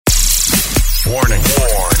Warning.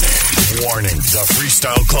 Warning. The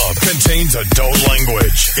Freestyle Club contains adult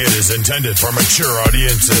language. It is intended for mature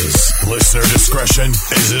audiences. Listener discretion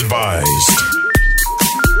is advised.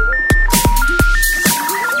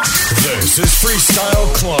 This is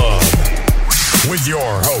Freestyle Club with your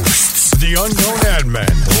hosts, the unknown admin,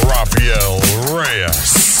 Rafael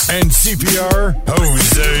Reyes, and CPR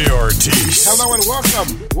Jose Ortiz. Hello and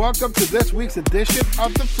welcome. Welcome to this week's edition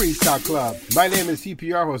of the Freestyle Club. My name is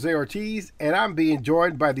CPR Jose Ortiz, and I'm being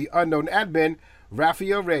joined by the unknown admin,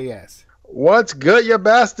 Rafael Reyes. What's good, you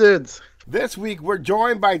bastards? This week, we're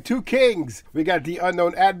joined by two kings. We got the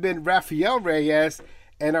unknown admin, Rafael Reyes,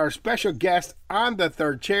 and our special guest on the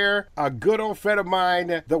third chair, a good old friend of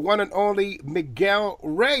mine, the one and only Miguel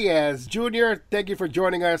Reyes. Jr., thank you for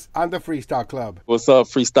joining us on the Freestyle Club. What's up,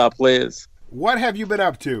 Freestyle players? What have you been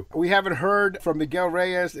up to? We haven't heard from Miguel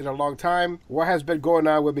Reyes in a long time. What has been going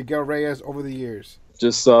on with Miguel Reyes over the years?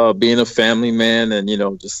 Just being a family man and,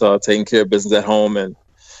 just taking care of business at home and,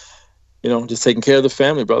 just taking care of the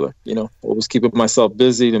family, brother. Always keeping myself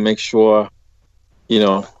busy to make sure,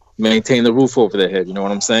 maintain the roof over their head. You know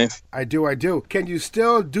what I'm saying? I do. Can you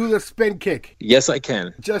still do the spin kick? Yes, I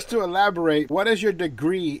can. Just to elaborate, what is your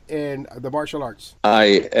degree in the martial arts?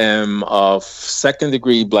 I am a second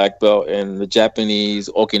degree black belt in the Japanese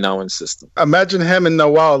Okinawan system. Imagine him and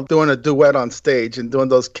Noel doing a duet on stage and doing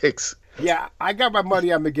those kicks. Yeah, I got my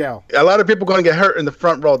money on Miguel. A lot of people are going to get hurt in the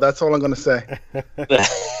front row. That's all I'm going to say.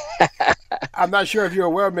 I'm not sure if you're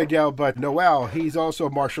aware, Miguel, but Noel, he's also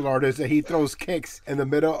a martial artist, and he throws kicks in the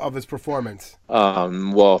middle of his performance.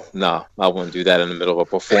 Well, no, I wouldn't do that in the middle of a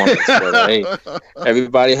performance. But hey,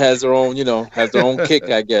 everybody has their own, has their own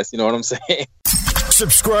kick, I guess. You know what I'm saying?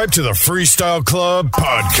 Subscribe to the Freestyle Club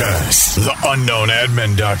podcast,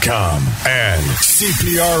 theunknownadmin.com, and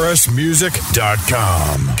cprsmusic.com.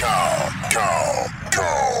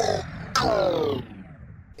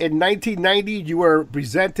 In 1990, you were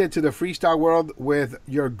presented to the freestyle world with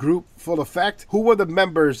your group Full Effect. Who were the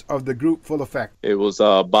members of the group Full Effect? It was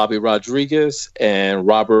Bobby Rodriguez and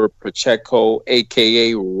Robert Pacheco,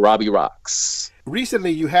 a.k.a. Robbie Rocks. Recently,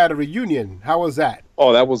 you had a reunion. How was that?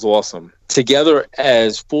 Oh, that was awesome. Together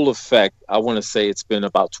as Full Effect, I want to say it's been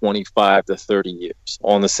about 25 to 30 years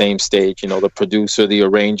on the same stage. The producer, the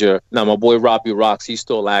arranger. Now, my boy Robbie Rocks, he's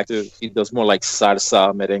still active. He does more like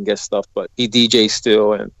side-to-side merengue stuff, but he DJs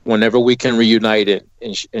still. And whenever we can reunite it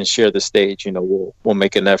and share the stage, we'll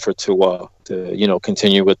make an effort to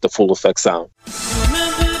continue with the Full Effect sound.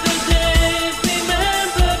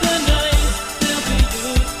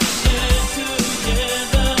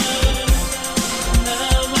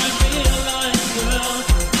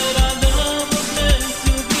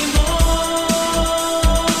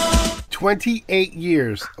 28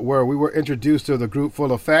 years where we were introduced to the group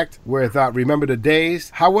Full Effect with Remember the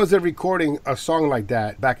Days. How was it recording a song like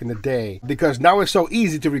that back in the day? Because now it's so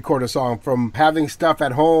easy to record a song from having stuff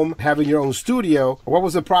at home, having your own studio. What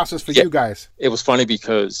was the process for you guys? It was funny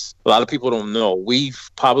because a lot of people don't know. We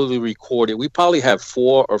probably have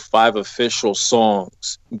 4 or 5 official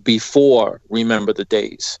songs before Remember the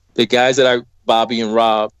Days. The guys Bobby and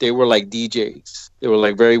Rob, they were like DJs. They were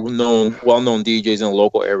like very well-known DJs in the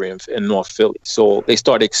local area in North Philly. So they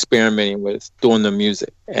started experimenting with doing the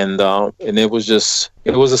music. And it was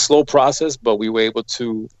a slow process, but we were able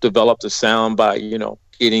to develop the sound by,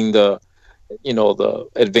 getting the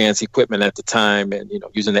advanced equipment at the time and,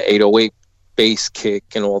 using the 808 bass kick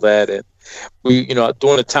and all that. And we,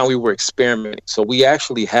 during the time we were experimenting. So we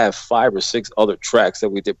actually have 5 or 6 other tracks that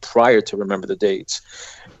we did prior to Remember the Days.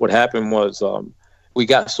 What happened was we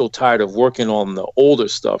got so tired of working on the older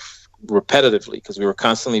stuff repetitively because we were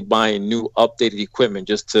constantly buying new updated equipment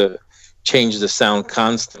just to change the sound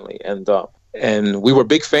constantly. And we were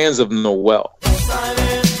big fans of Noel.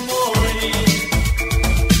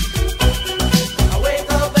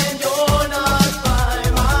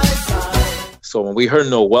 So when we heard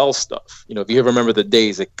Noel stuff, if you remember the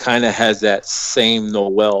days, it kind of has that same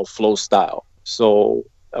Noel flow style. So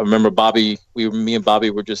I remember me and Bobby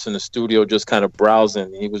were just in the studio, just kind of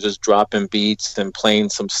browsing. He was just dropping beats and playing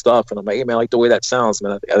some stuff. And I'm like, hey, man, I like the way that sounds,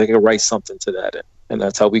 man. I think I could write something to that. And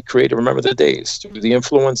that's how we created Remember the Days, through the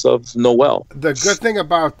influence of Noel. The good thing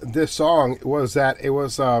about this song was that it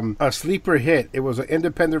was a sleeper hit. It was an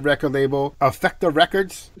independent record label, Effecta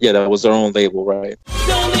Records. Yeah, that was their own label, right?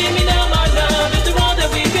 Don't leave me now, my love. It's the road that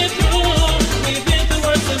we've been through. We've been through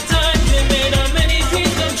worse of times and made our many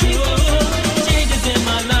dreams come true. Changes in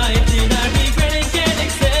my life that I regret and can't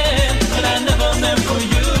accept, but I never meant for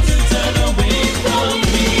you to turn away from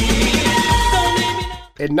me. Don't leave me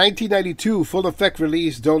now. In 1992, Full Effect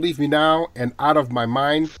released Don't Leave Me Now and Out of My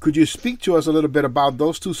Mind. Could you speak to us a little bit about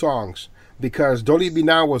those two songs? because Don't Leave Me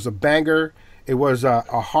Now was a banger. It was a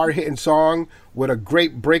hard-hitting song with a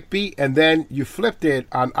great breakbeat, and then you flipped it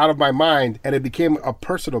on Out of My Mind, and it became a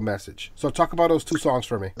personal message. So talk about those two songs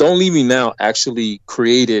for me. Don't Leave Me Now actually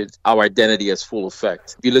created our identity as Full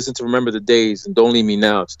Effect. If you listen to Remember the Days and Don't Leave Me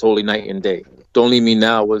Now, it's totally night and day. Don't Leave Me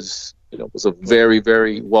Now was a very,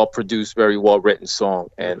 very well-produced, very well-written song.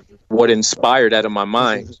 And what inspired Out of My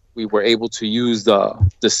Mind, we were able to use the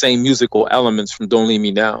same musical elements from Don't Leave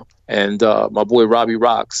Me Now. And my boy Robbie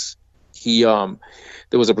Rocks,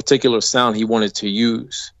 there was a particular sound he wanted to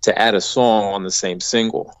use to add a song on the same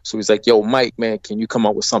single. So he's like, yo, Mike, man, can you come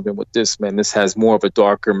up with something with this, man? This has more of a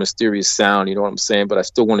darker, mysterious sound, you know what I'm saying? But I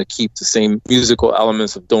still want to keep the same musical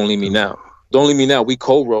elements of Don't Leave Me Now. Don't Leave Me Now, we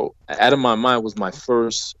co-wrote. Out of My Mind was my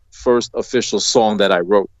first official song that I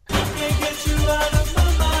wrote.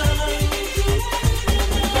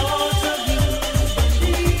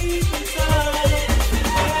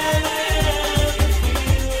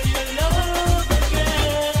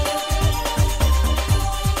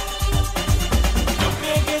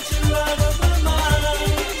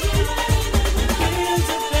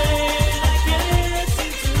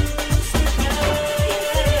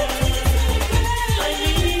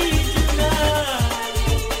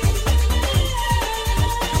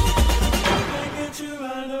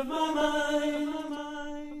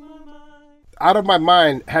 Out of My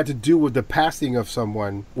Mind had to do with the passing of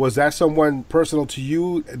someone. Was that someone personal to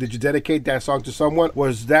you? Did you dedicate that song to someone?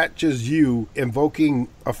 Was that just you invoking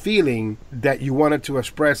a feeling that you wanted to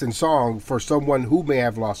express in song for someone who may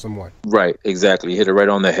have lost someone? Right, exactly. You hit it right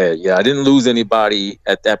on the head. Yeah, I didn't lose anybody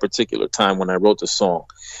at that particular time when I wrote the song.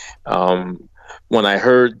 When I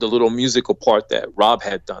heard the little musical part that Rob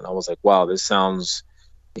had done, I was like, wow,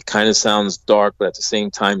 it kind of sounds dark, but at the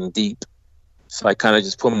same time deep. So I kind of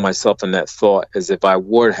just put myself in that thought as if I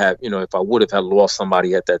would have, if I would have had lost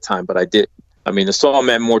somebody at that time, but I didn't. I mean, the song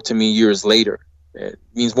meant more to me years later. It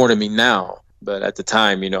means more to me now, but at the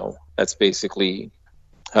time, that's basically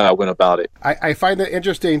how I went about it. I find it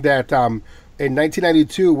interesting that in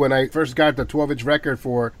 1992, when I first got the 12-inch record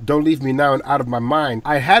for Don't Leave Me Now and Out of My Mind,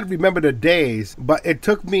 I had Remember the Days, but it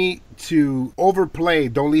took me to overplay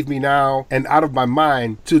Don't Leave Me Now and Out of My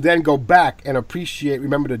Mind to then go back and appreciate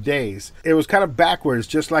Remember the Days. It was kind of backwards,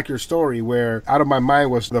 just like your story, where Out of My Mind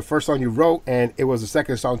was the first song you wrote and it was the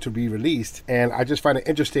second song to be released. And I just find it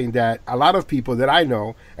interesting that a lot of people that I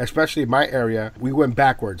know, especially in my area, we went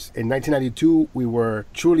backwards. In 1992, we were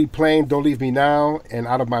truly playing Don't Leave Me Now and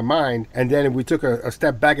Out of My Mind, and then we took a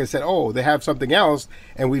step back and said, oh, they have something else,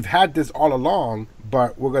 and we've had this all along,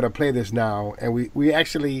 but we're going to play this now. And we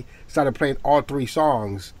actually started playing all three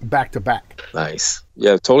songs back to back. Nice.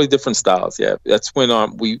 Yeah, totally different styles. Yeah, that's when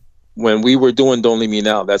we were doing Don't Leave Me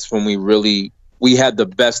Now, that's when we had the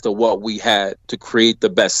best of what we had to create the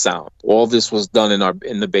best sound. All this was done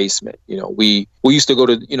in the basement. We used to go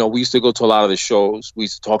to a lot of the shows. We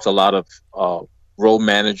used to talk to a lot of road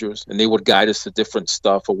managers, and they would guide us to different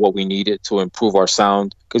stuff or what we needed to improve our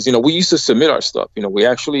sound. Because, we used to submit our stuff. We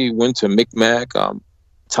actually went to Micmac,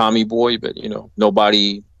 Tommy Boy, but,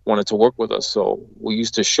 nobody wanted to work with us. So we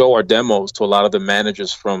used to show our demos to a lot of the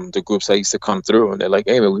managers from the groups that used to come through. And they're like,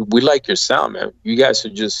 hey, man, we like your sound, man. You guys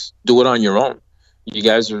should just do it on your own. You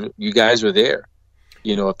guys are there.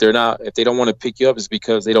 If they don't want to pick you up, it's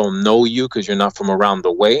because they don't know you because you're not from around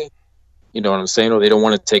the way. You know what I'm saying? Or they don't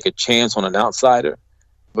want to take a chance on an outsider.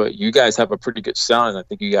 But you guys have a pretty good sound, and I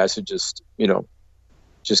think you guys should just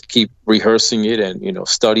keep rehearsing it and,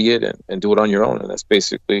 study it and do it on your own. And that's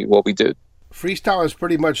basically what we did. Freestyle is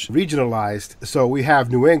pretty much regionalized. So we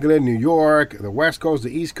have New England, New York, the West Coast, the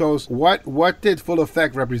East Coast. What did Full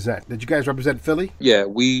Effect represent? Did you guys represent Philly? Yeah,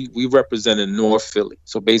 we represented North Philly.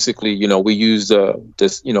 So basically, we used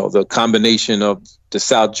the combination of the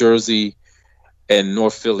South Jersey and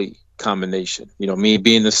North Philly combination. Me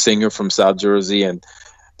being the singer from South Jersey and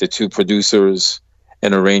the two producers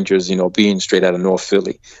and arrangers, being straight out of North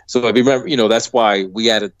Philly. So if you remember, that's why we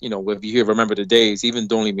added, if you hear Remember the Days, even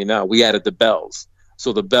Don't Leave Me Now, we added the bells.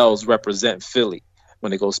 So the bells represent Philly.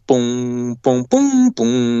 When it goes boom, boom, boom,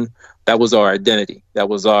 boom, that was our identity. That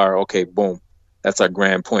was our, okay, boom. That's our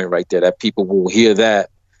grand point right there. That people will hear that.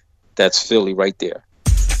 That's Philly right there.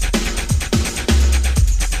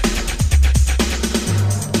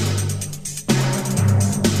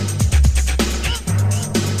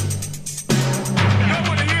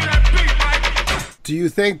 Do you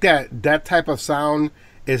think that type of sound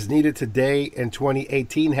is needed today in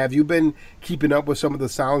 2018? Have you been keeping up with some of the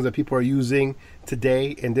sounds that people are using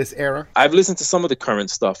today in this era? I've listened to some of the current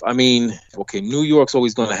stuff. I mean, okay, New York's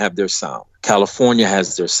always going to have their sound. California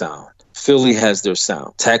has their sound. Philly has their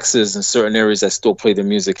sound. Texas and certain areas that still play the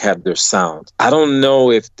music have their sound. I don't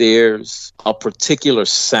know if there's a particular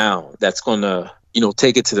sound that's going to,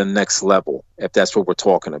 take it to the next level, if that's what we're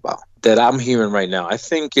talking about, that I'm hearing right now. I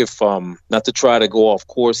think if, not to try to go off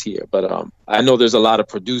course here, but I know there's a lot of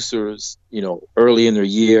producers, early in their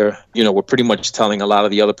year, we're pretty much telling a lot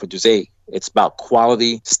of the other producers, hey, it's about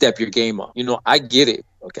quality, step your game up. I get it.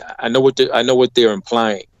 Okay, I know what they're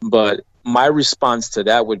implying, but my response to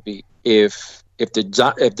that would be if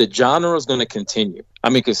the genre is going to continue. I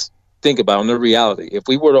mean, because think about it, the reality. If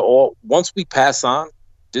we were to once we pass on,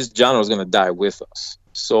 this genre is going to die with us.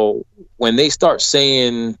 So when they start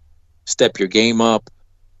saying, step your game up,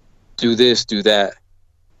 do this, do that,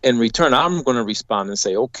 in return, I'm going to respond and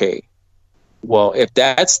say, okay, well, if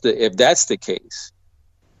that's the case,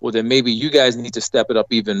 well, then maybe you guys need to step it up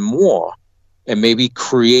even more and maybe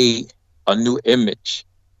create a new image,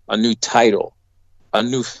 a new title, a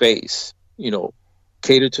new face,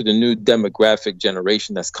 cater to the new demographic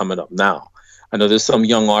generation that's coming up now. I know there's some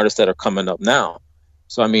young artists that are coming up now.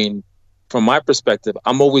 So, I mean, from my perspective,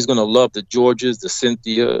 I'm always going to love the Georges, the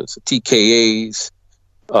Cynthias, the TKAs,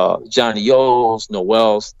 Johnny O's,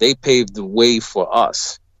 Noel's. They paved the way for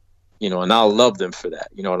us, and I'll love them for that.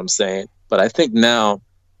 You know what I'm saying? But I think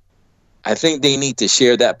they need to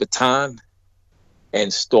share that baton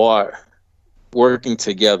and start working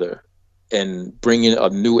together and bringing a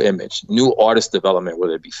new image, new artist development,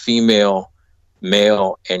 whether it be female,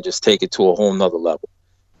 male, and just take it to a whole nother level.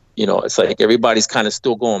 It's like everybody's kind of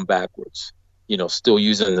still going backwards, still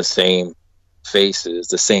using the same faces,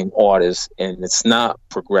 the same artists, and it's not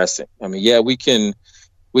progressing. I mean, yeah, we can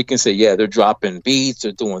say, yeah, they're dropping beats,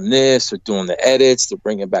 they're doing this, they're doing the edits, they're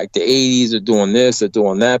bringing back the 80s, they're doing this, they're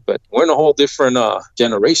doing that, but we're in a whole different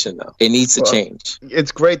generation now. It needs to change.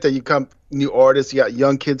 It's great that you come new artists, you got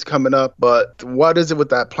young kids coming up, but what is it with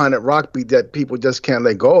that Planet Rock beat that people just can't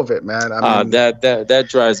let go of it, man? I mean, that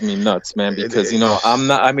drives me nuts, man, because I'm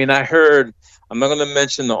not going to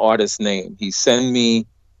mention the artist's name. He sent me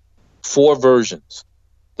 4 versions.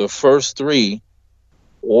 The first 3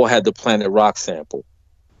 all had the Planet Rock sample.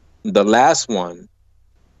 The last one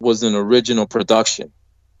was an original production.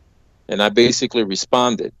 And I basically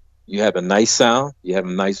responded, you have a nice sound, you have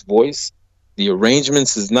a nice voice, the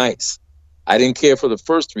arrangements is nice. I didn't care for the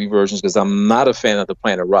first 3 versions because I'm not a fan of the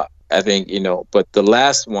Planet Rock. I think, but the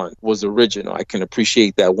last one was original. I can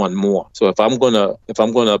appreciate that one more. So if I'm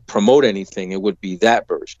gonna promote anything, it would be that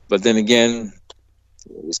version. But then again,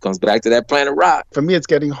 it always comes back to that Planet Rock. For me, it's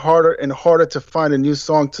getting harder and harder to find a new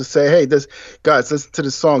song to say, hey, guys, listen to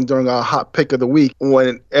this song during our hot pick of the week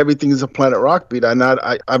when everything is a Planet Rock beat.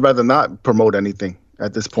 I'd rather not promote anything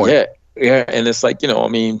at this point. Yeah, and it's like, you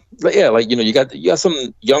got some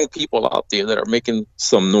young people out there that are making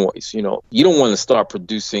some noise. You don't want to start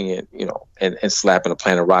producing it, and slapping a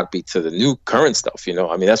Planet Rock beat to the new current stuff. I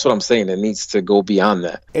mean, that's what I'm saying. It needs to go beyond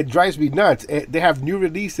that. It drives me nuts. They have new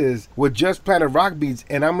releases with just Planet Rock beats,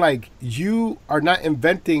 and I'm like, you are not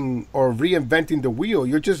inventing or reinventing the wheel.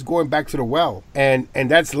 You're just going back to the well, and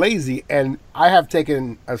that's lazy. And I have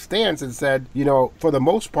taken a stance and said, for the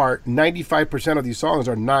most part, 95% of these songs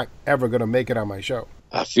are not ever going to make it on my show.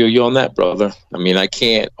 I feel you on that, brother. I mean, I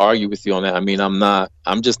can't argue with you on that. I mean, I'm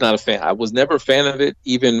just not a fan. I was never a fan of it,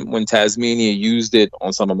 even when Tasmania used it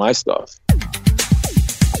on some of my stuff. Did I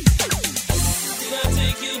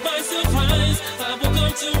take you by surprise? I will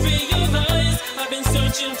come to realize I've been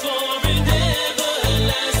searching for an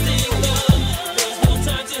everlasting love. There's no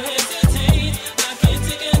time to hesitate. I can't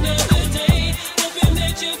take another day. Hoping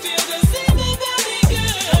that you feel the same about me,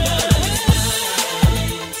 girl.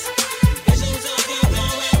 Visions of you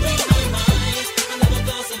going through my mind. I never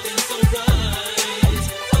felt something so right.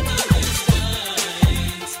 About this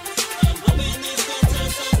night. I'm hoping this will turn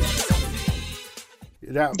something to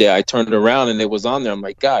be. Yeah, I turned it around and it was on there. I'm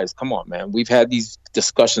like, guys, come on, man. We've had these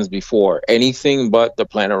discussions before. Anything but the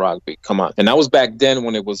Planet Rock beat. Come on. And that was back then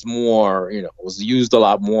when it was more, it was used a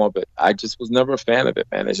lot more, but I just was never a fan of it,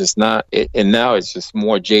 man. It's just not it. And now it's just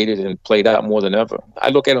more jaded and played out more than ever. I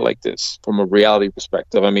look at it like this from a reality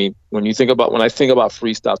perspective. I mean, when I think about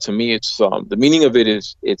freestyle, to me, it's the meaning of it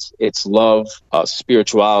is it's love,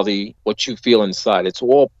 spirituality, what you feel inside. It's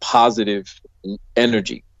all positive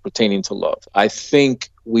energy pertaining to love. I think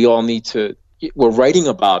we all need to, we're writing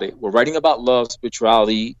about it. We're writing about love,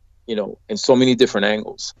 spirituality, in so many different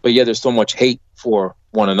angles. But yeah, there's so much hate for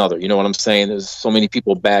one another. You know what I'm saying? There's so many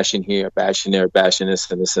people bashing here, bashing there, bashing this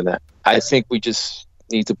and this and that. I think we just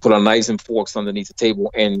need to put our knives and forks underneath the table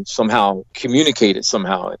and somehow communicate it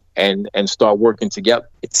somehow and start working together.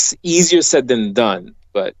 It's easier said than done.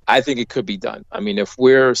 but I think it could be done. I mean, if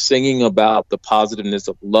we're singing about the positiveness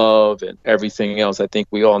of love and everything else, I think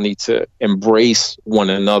we all need to embrace one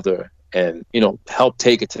another and, help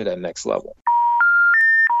take it to that next level.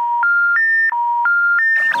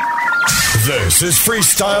 This is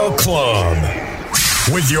Freestyle Club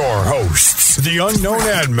with your hosts, the unknown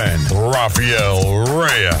admin, Rafael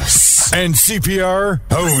Reyes, and CPR,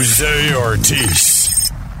 Jose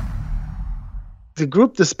Ortiz. The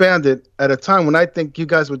group disbanded at a time when I think you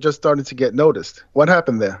guys were just starting to get noticed. What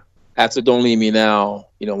happened there? After Don't Leave Me Now,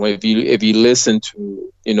 if you listen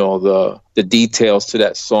to, the details to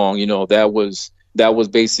that song, that was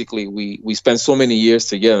basically, we spent so many years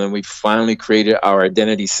together and we finally created our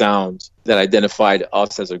identity sound that identified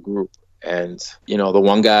us as a group. And, the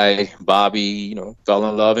one guy, Bobby, fell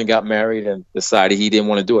in love and got married and decided he didn't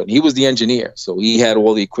want to do it. And he was the engineer. So he had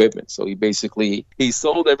all the equipment. So he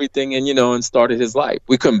sold everything and started his life.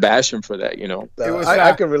 We couldn't bash him for that,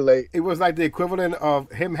 I can relate. It was like the equivalent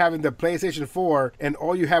of him having the PlayStation 4 and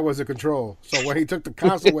all you had was a control. So when he took the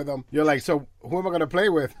console with him, you're like, so who am I going to play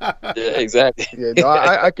with? Yeah, exactly.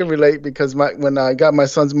 I can relate because when I got my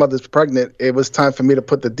son's mother pregnant, it was time for me to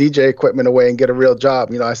put the DJ equipment away and get a real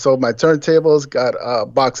job. I sold my turntables, got a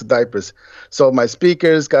box of diapers, sold my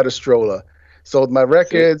speakers, got a stroller, sold my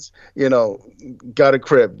records, got a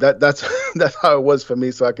crib. That's that's how it was for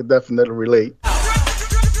me. So I could definitely relate.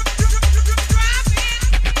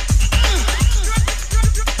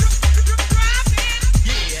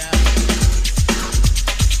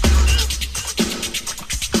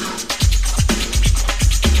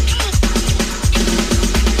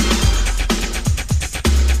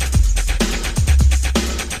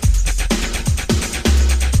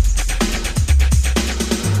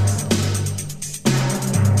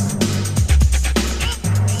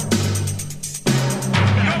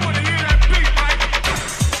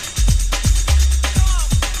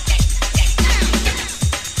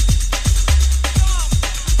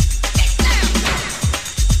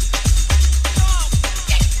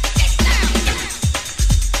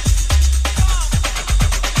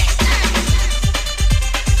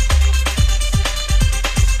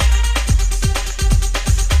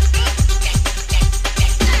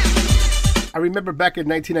 I remember back in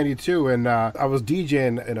 1992, and I was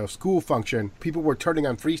DJing in a school function. People were turning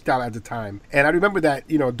on freestyle at the time. And I remember that,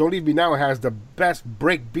 Don't Leave Me Now has the best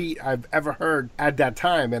break beat I've ever heard at that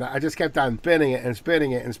time. And I just kept on spinning it and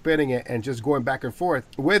spinning it and spinning it and just going back and forth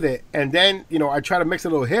with it. And then, I try to mix a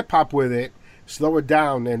little hip hop with it, slow it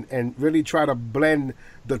down, and really try to blend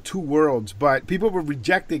the two worlds. But people were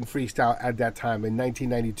rejecting freestyle at that time in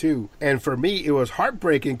 1992. And for me, it was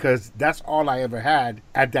heartbreaking because that's all I ever had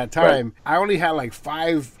at that time. Right. I only had like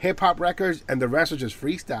 5 hip-hop records and the rest was just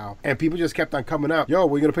freestyle. And people just kept on coming up. Yo,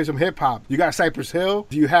 we're going to play some hip-hop. You got Cypress Hill?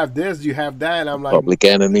 Do you have this? Do you have that? And I'm like... Public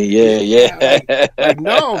Enemy, yeah. Like,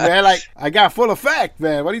 no, man. Like, I got Full Effect,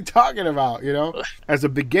 man. What are you talking about, As a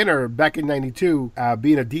beginner back in 92,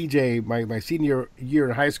 being a DJ, my senior year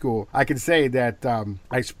in high school, I can say that...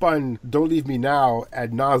 I spun Don't Leave Me Now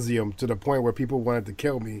ad nauseum to the point where people wanted to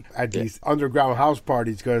kill me at these underground house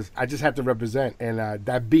parties because I just had to represent, and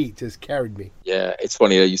that beat just carried me. Yeah, it's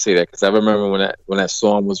funny that you say that because I remember when that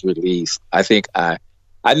song was released, I think I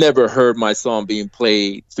never heard my song being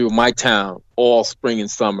played through my town all spring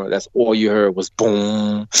and summer. That's all you heard was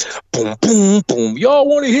boom, boom, boom, boom. Y'all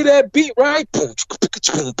want to hear that beat, right? Boom.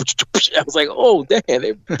 I was like, oh, damn,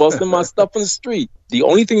 they're busting my stuff in the street. The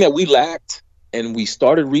only thing that we lacked and we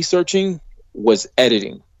started researching was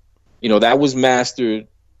editing. That was mastered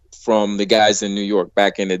from the guys in New York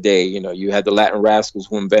back in the day. You had the Latin Rascals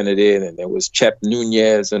who invented it, and there was Chep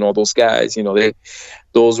Nunez and all those guys.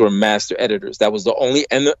 Those were master editors. That was the only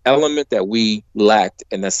element that we lacked,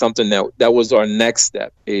 and that's something that was our next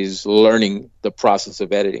step, is learning the process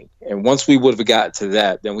of editing. And once we would have got to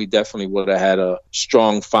that, then we definitely would have had a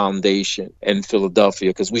strong foundation in Philadelphia,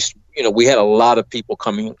 because we had a lot of people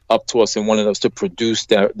coming up to us and wanted us to produce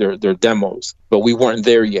their demos, but we weren't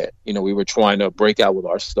there yet. We were trying to break out with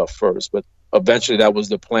our stuff first, but eventually that was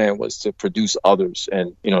the plan, was to produce others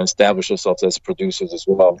and, establish ourselves as producers as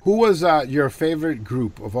well. Who was your favorite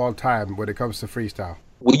group of all time when it comes to freestyle?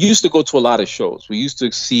 We used to go to a lot of shows. We used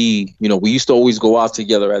to see, we used to always go out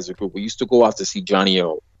together as a group. We used to go out to see Johnny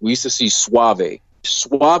O. We used to see Suave.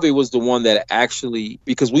 Suave was the one that actually,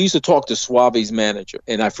 because we used to talk to Suave's manager,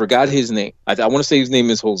 and I forgot his name. I want to say his name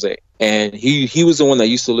is Jose, and he was the one that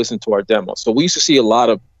used to listen to our demo. So we used to see a lot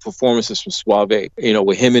of performances from Suave,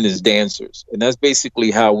 with him and his dancers, and that's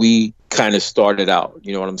basically how we kind of started out.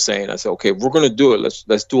 You know what I'm saying? I said, okay, if we're gonna do it,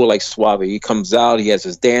 let's do it like Suave. He comes out, he has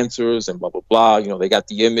his dancers and blah blah blah. They got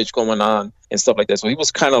the image going on and stuff like that. So he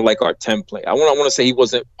was kind of like our template. I want to say he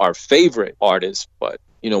wasn't our favorite artist, but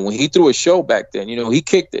when he threw a show back then, he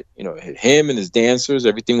kicked it. Him and his dancers,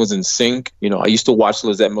 everything was in sync. I used to watch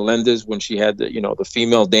Lizette Melendez when she had the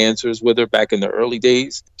female dancers with her back in the early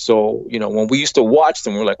days. So, when we used to watch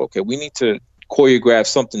them, we're like, okay, we need to choreograph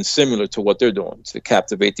something similar to what they're doing to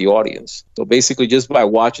captivate the audience. So basically just by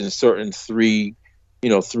watching certain three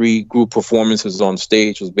group performances on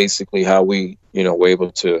stage was basically how we, were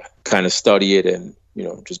able to kind of study it and,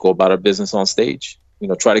 just go about our business on stage.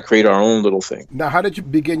 Try to create our own little thing. Now, how did you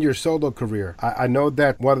begin your solo career? I know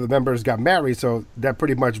that one of the members got married, so that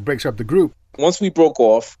pretty much breaks up the group. Once we broke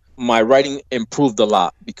off, my writing improved a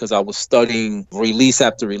lot because I was studying release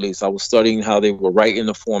after release. I was studying how they were writing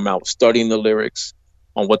the format. I was studying the lyrics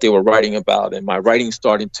on what they were writing about, and my writing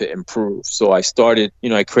started to improve. So I started,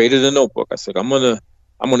 I created a notebook. I said, I'm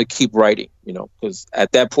gonna keep writing, because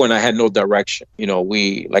at that point I had no direction.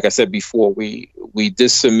 We, like I said before, we did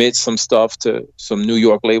submit some stuff to some New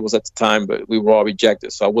York labels at the time, but we were all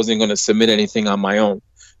rejected. So I wasn't going to submit anything on my own.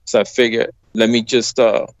 So I figured, let me just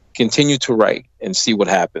continue to write and see what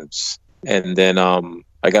happens. And then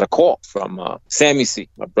I got a call from Sammy C,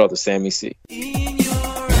 my brother Sammy C.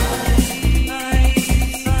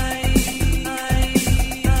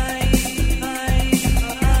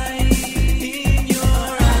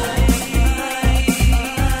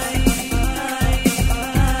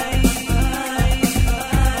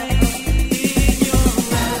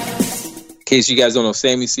 In case you guys don't know,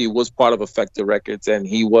 Sammy C was part of Effecta Records, and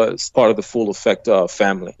he was part of the Full Effect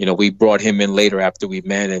family. We brought him in later after we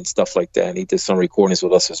met and stuff like that, and he did some recordings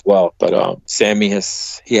with us as well. But Sammy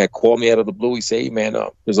had called me out of the blue. He said, hey, man,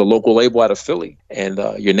 there's a local label out of Philly, and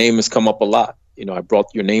your name has come up a lot. I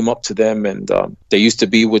brought your name up to them, and they used to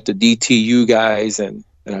be with the DTU guys, and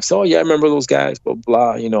I said, oh, yeah, I remember those guys, blah,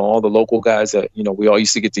 blah, all the local guys that, we all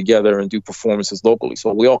used to get together and do performances locally.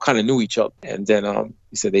 So we all kind of knew each other. And then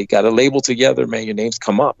he said, they got a label together, man, your name's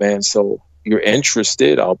come up, man. So you're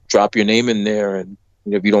interested, I'll drop your name in there. And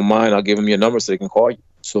if you don't mind, I'll give them your number so they can call you.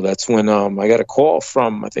 So that's when I got a call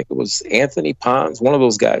from, I think it was Anthony Pons. One of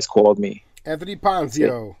those guys called me. Anthony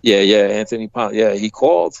Ponzio. Yeah, Anthony Pons. Yeah, he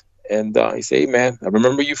called. And he said, hey, man, I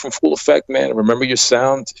remember you from Full Effect, man. I remember your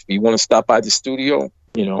sound. If you want to stop by the studio,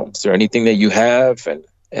 is there anything that you have?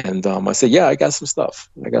 And I said, yeah, I got some stuff.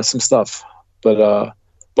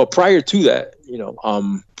 But prior to that,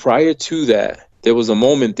 there was a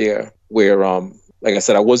moment there where, like I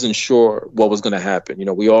said, I wasn't sure what was going to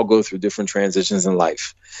happen. We all go through different transitions in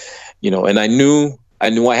life, and I knew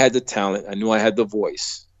I had the talent. I knew I had the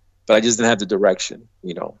voice, but I just didn't have the direction,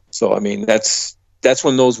 So, I mean, that's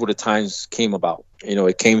when those were the times came about.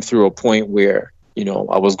 It came through a point where,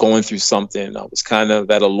 I was going through something. I was kind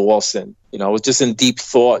of at a loss, and, I was just in deep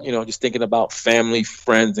thought, just thinking about family,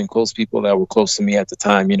 friends, and close people that were close to me at the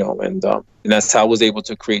time, and that's how I was able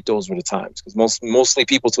to create Those Were the Times. Because mostly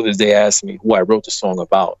people to this day ask me who I wrote the song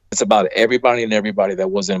about. It's about everybody and everybody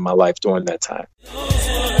that was in my life during that time.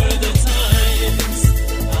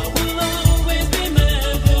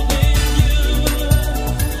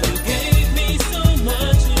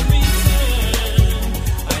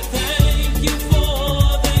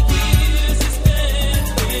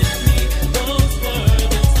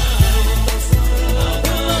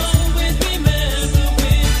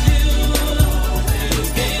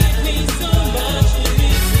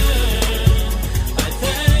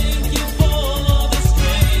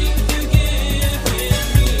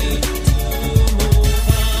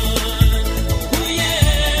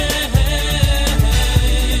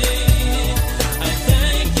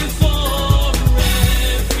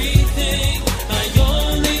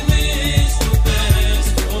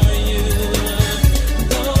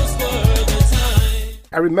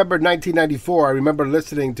 I remember 1994. I remember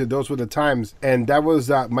listening to Those Were the Times, and that was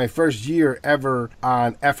my first year ever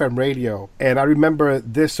on FM radio. And I remember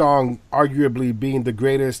this song arguably being the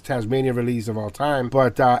greatest Tasmania release of all time.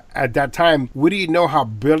 But at that time, we didn't know how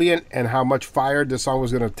brilliant and how much fire the song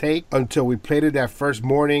was going to take until we played it that first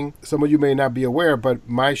morning. Some of you may not be aware, but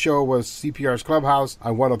my show was CPR's Clubhouse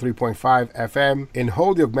on 103.5 FM in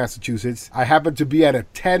Holyoke, Massachusetts. I happened to be at a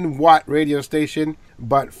 10-watt radio station,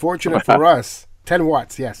 but fortunate for us, 10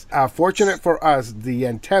 watts, yes. Fortunate for us, the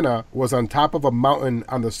antenna was on top of a mountain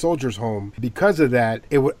on the soldier's home. Because of that,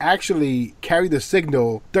 it would actually carry the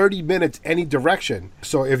signal 30 minutes any direction.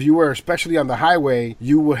 So if you were especially on the highway,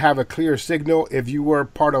 you would have a clear signal. If you were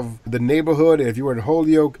part of the neighborhood, if you were in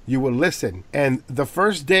Holyoke, you would listen. And the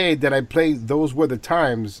first day that I played Those Were the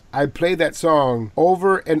Times, I played that song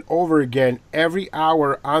over and over again every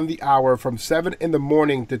hour on the hour from 7 in the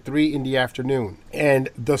morning to 3 in the afternoon. And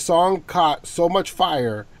the song caught so much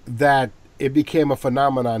fire that it became a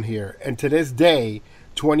phenomenon here. And to this day,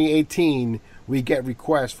 2018, we get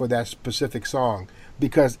requests for that specific song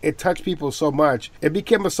because it touched people so much. It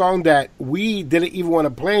became a song that we didn't even want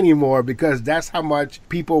to play anymore because that's how much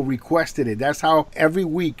people requested it. That's how every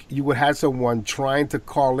week you would have someone trying to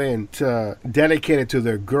call in to dedicate it to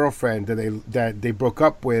their girlfriend that they broke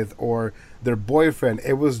up with or their boyfriend.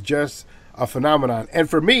 It was just a phenomenon. And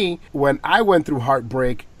for me, when I went through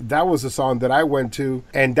heartbreak, that was a song that I went to,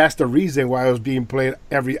 and that's the reason why it was being played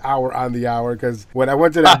every hour on the hour, because when I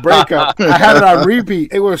went to that breakup, I had it on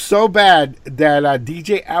repeat. It was so bad that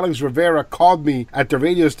DJ Alex Rivera called me at the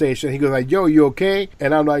radio station. He goes like, yo, you okay?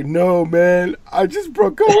 And I'm like, no, man, I just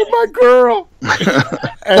broke up with my girl.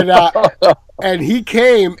 And he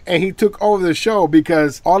came and he took over the show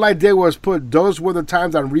because all I did was put Those Were the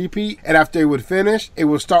Times on repeat, and after it would finish, it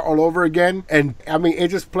would start all over again. And I mean, it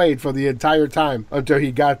just played for the entire time until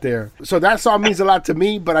he got there. So that song means a lot to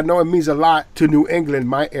me, but I know it means a lot to New England,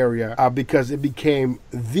 my area, because it became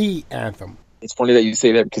the anthem. It's funny that you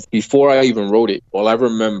say that because before I even wrote it, all I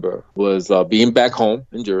remember was being back home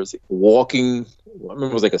in Jersey, walking. I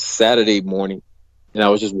remember it was like a Saturday morning, and I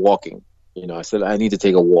was just walking. You know, I said, I need to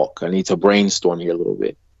take a walk. I need to brainstorm here a little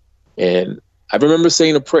bit. And I remember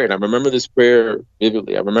saying a prayer, and I remember this prayer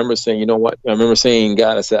vividly. I remember saying, you know what? I remember saying,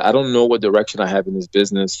 God, I said, I don't know what direction I have in this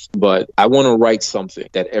business, but I want to write something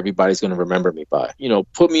that everybody's going to remember me by. You know,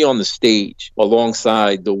 put me on the stage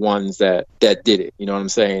alongside the ones that did it. You know what I'm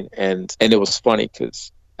saying? And it was funny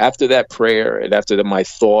because after that prayer and after my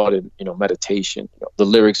thought and, meditation, the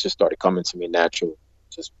lyrics just started coming to me natural.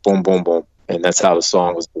 Just boom, boom, boom. And that's how the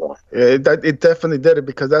song was born. Yeah, it definitely did it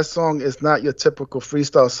because that song is not your typical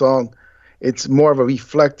freestyle song. It's more of a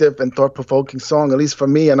reflective and thought-provoking song, at least for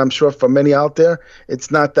me, and I'm sure for many out there.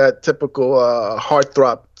 It's not that typical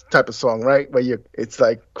heartthrob type of song, right? Where it's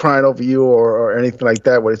like crying over you or anything like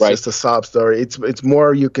that, where it's just a sob story. It's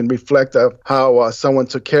more you can reflect of how someone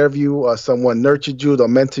took care of you, or someone nurtured you, or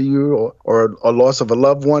mentored you, or a loss of a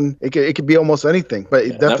loved one. It could be almost anything, but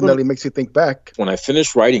it definitely makes you think back. When I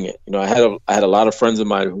finished writing it, I had a lot of friends of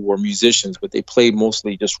mine who were musicians, but they played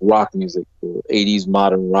mostly just rock music, 80s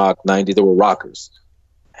modern rock, 90s. They were rockers.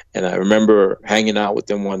 And I remember hanging out with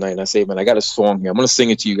them one night, and I said, man, I got a song here. I'm going to sing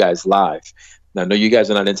it to you guys live. And I know you guys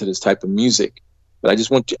are not into this type of music, but I just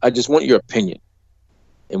want your opinion.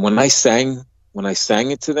 And when I sang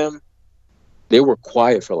it to them, they were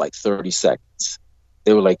quiet for like 30 seconds.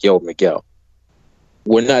 They were like, yo, Miguel,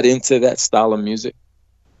 we're not into that style of music,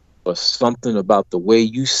 but something about the way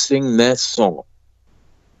you sing that song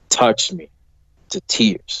touched me to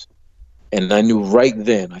tears. And I knew right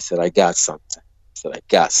then, I said, I got something. I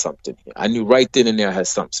got something here. I knew right then and there I had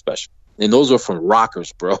something special. And those were from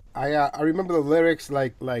rockers, bro. I remember the lyrics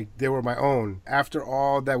like they were my own. After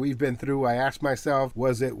all that we've been through, I asked myself,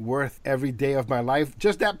 was it worth every day of my life?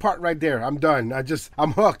 Just that part right there. I'm done.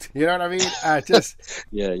 I'm hooked. You know what I mean?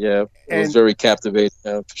 Yeah. It was very captivating,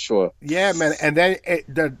 for sure. Yeah, man. And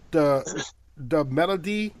then the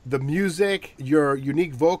melody, the music, your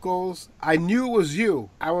unique vocals, I knew it was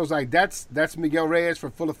you. I was like, that's Miguel Reyes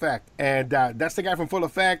from Full Effect. And that's the guy from Full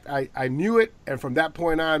Effect. I knew it. And from that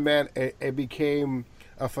point on, man, it became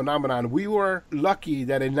a phenomenon. We were lucky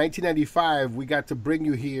that in 1995, we got to bring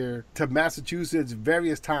you here to Massachusetts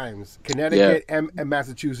various times, Connecticut and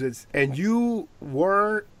Massachusetts. And you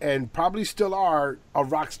were, and probably still are, a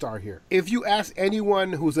rock star here. If you ask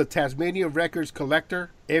anyone who's a Tasmania Records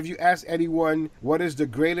collector, if you ask anyone what is the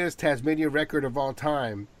greatest Tasmania record of all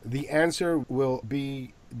time, the answer will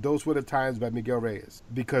be Those Were the Times by Miguel Reyes,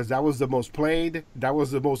 because that was the most played, that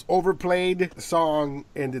was the most overplayed song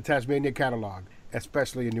in the Tasmania catalog,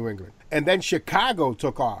 especially in New England. And then Chicago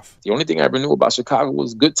took off. The only thing I ever knew about Chicago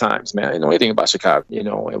was good times, man. I didn't know anything about Chicago,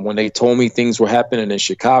 and when they told me things were happening in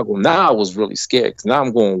Chicago, now I was really scared because now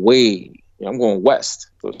I'm going I'm going west.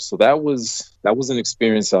 So that was an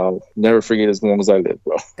experience I'll never forget as long as I live,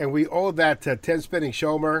 bro. And we owe that to Tim Spinning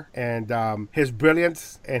Schomer and his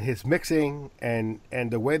brilliance and his mixing and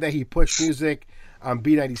the way that he pushed music on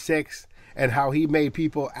B96 and how he made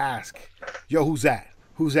people ask, yo, who's that?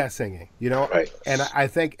 who's that singing? You know? Right. And I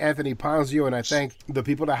thank Anthony Ponzio, and I thank the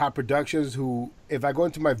people at Hot Productions who, if I go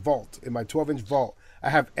into my vault, in my 12-inch vault,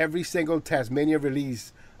 I have every single Tasmania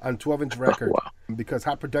release on 12-inch record. Wow. Because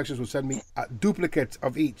Hot Productions will send me duplicates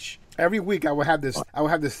of each. Every week I will have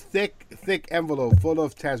this thick envelope full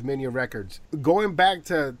of Tasmania records. Going back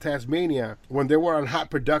to Tasmania, when they were on Hot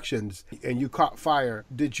Productions and you caught fire,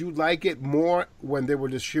 did you like it more when they were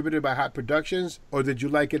distributed by Hot Productions, or did you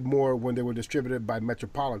like it more when they were distributed by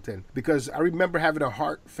Metropolitan? Because I remember having a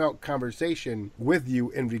heartfelt conversation with you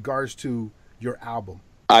in regards to your album.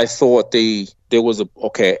 I thought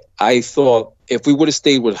I thought if we would have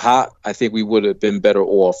stayed with Hot, I think we would have been better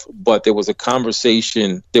off. But there was a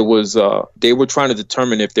conversation. They were trying to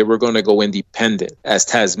determine if they were going to go independent as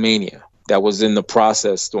Tasmania. That was in the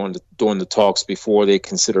process during the talks before they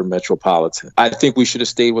considered Metropolitan. I think we should have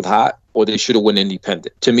stayed with Hot, or they should have went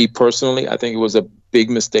independent. To me personally, I think it was a big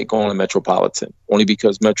mistake going to Metropolitan, only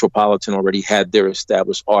because Metropolitan already had their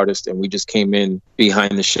established artists and we just came in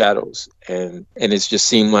behind the shadows. And it just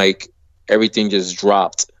seemed like everything just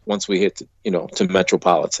dropped once we hit, to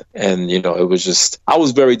Metropolitan. And, it was just, I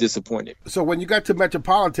was very disappointed. So when you got to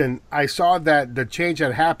Metropolitan, I saw that the change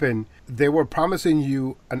had happened. They were promising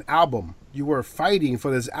you an album. You were fighting for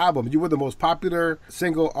this album. You were the most popular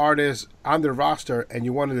single artist on their roster, and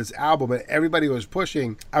you wanted this album, and everybody was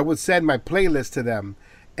pushing. I would send my playlist to them,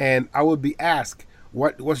 and I would be asked,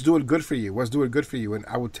 what's doing good for you? What's doing good for you? And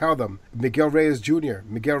I would tell them, Miguel Reyes Jr.,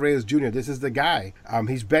 this is the guy.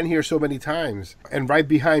 He's been here so many times. And right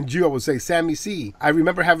behind you, I would say Sammy C. I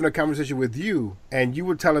remember having a conversation with you, and you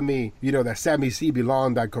were telling me, that Sammy C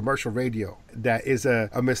belonged on commercial radio. That is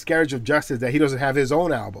a miscarriage of justice that he doesn't have his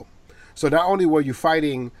own album. So not only were you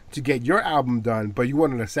fighting to get your album done, but you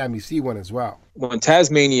wanted a Sammy C one as well. When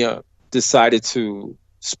Tasmania decided to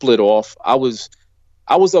split off, I was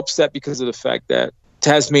upset because of the fact that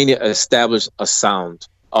Tasmania established a sound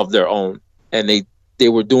of their own, and they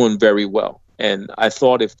were doing very well. And I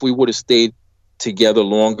thought if we would have stayed together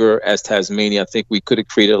longer as Tasmania, I think we could have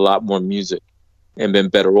created a lot more music and been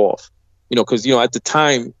better off. Because, at the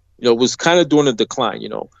time, it was kind of during a decline,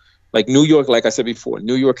 Like New York, like I said before,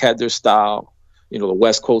 New York had their style. The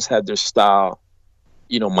West Coast had their style.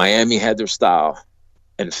 Miami had their style.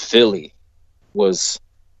 And Philly was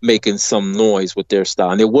making some noise with their style.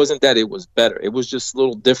 And it wasn't that it was better. It was just a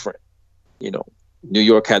little different. New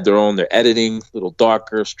York had their editing, a little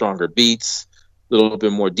darker, stronger beats, a little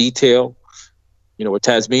bit more detail. Where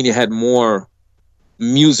Tasmania had more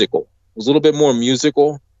musical. It was a little bit more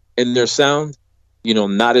musical in their sound.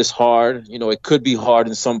 Not as hard. It could be hard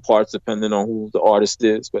in some parts depending on who the artist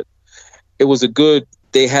is, but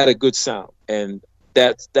they had a good sound. And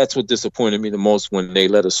that's what disappointed me the most when they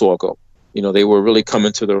let us all go. They were really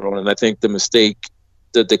coming to their own. And I think the mistake,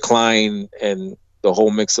 the decline, and the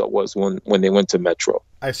whole mix-up was when they went to Metro.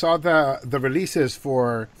 I saw the releases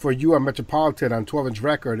for you on Metropolitan on 12-inch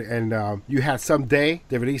record, and you had Someday.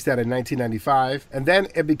 They released that in 1995. And then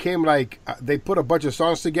it became like they put a bunch of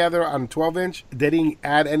songs together on 12-inch. They didn't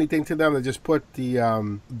add anything to them. They just put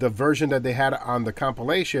the version that they had on the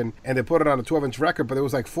compilation, and they put it on a 12-inch record. But there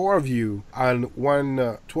was like 4 of you on one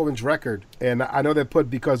 12-inch record. And I know they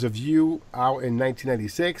put Because of You out in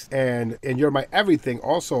 1996, and You're My Everything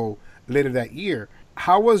also later that year.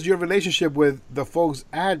 How was your relationship with the folks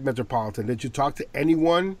at Metropolitan? Did you talk to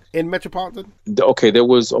anyone in Metropolitan?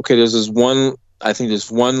 There's this one, I think this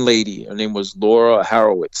one lady, her name was Laura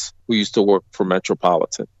Harowitz, who used to work for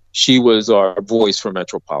Metropolitan. She was our voice for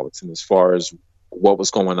Metropolitan as far as what was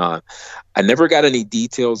going on. I never got any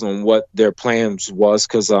details on what their plans was,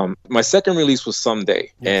 because my second release was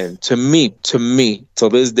Someday. Yes. And to me, till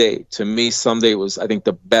this day, Someday was, I think,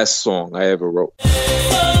 the best song I ever wrote.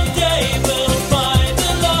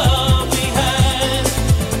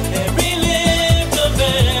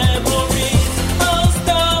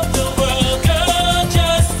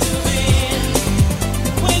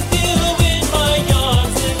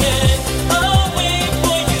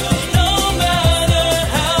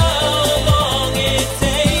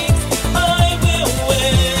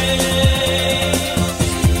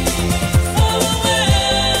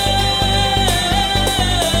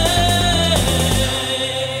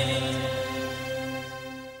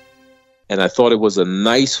 And I thought it was a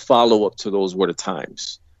nice follow-up to Those Were the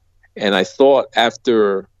Times. And I thought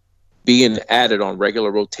after being added on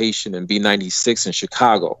regular rotation in B96 in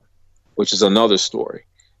Chicago, which is another story,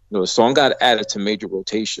 the song got added to major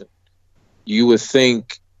rotation. You would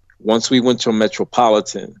think once we went to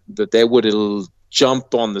Metropolitan that they would have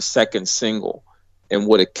jumped on the second single and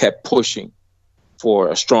would have kept pushing for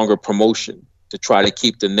a stronger promotion to try to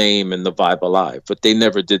keep the name and the vibe alive. But they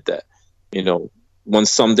never did that.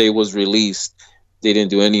 once Someday was released, they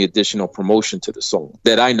didn't do any additional promotion to the song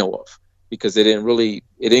that I know of, because it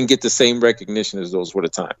didn't get the same recognition as Those Were the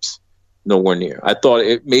Times. Nowhere near. I thought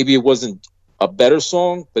maybe it wasn't a better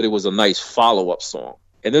song, but it was a nice follow-up song.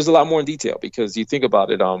 And there's a lot more in detail, because you think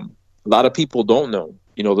about it, a lot of people don't know.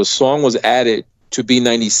 The song was added to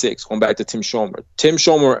B96, going back to Tim Schomer. Tim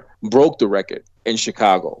Schomer broke the record in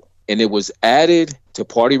Chicago, and it was added to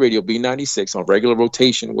Party Radio B96 on regular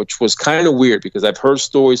rotation, which was kind of weird, because I've heard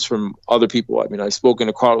stories from other people. I mean, I've spoken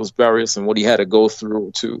to Carlos Barrios and what he had to go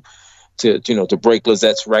through to break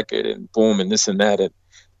Lizette's record, and boom, and this and that. And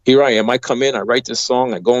here I am. I come in, I write this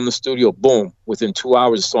song, I go in the studio, boom. Within 2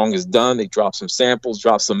 hours, the song is done. They drop some samples,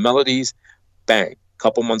 drop some melodies, bang. A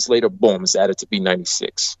couple months later, boom, it's added to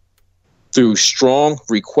B96. Through strong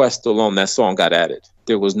request alone, that song got added.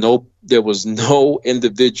 There was no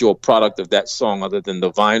individual product of that song other than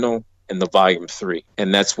the vinyl and the volume 3.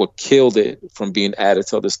 And that's what killed it from being added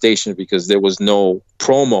to other stations, because there was no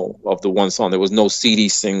promo of the one song. There was no CD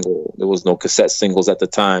single. There was no cassette singles at the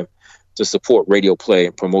time to support radio play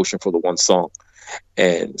and promotion for the one song.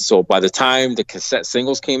 And so by the time the cassette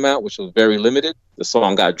singles came out, which was very limited, the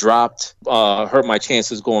song got dropped, hurt my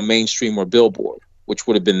chances going mainstream or Billboard, which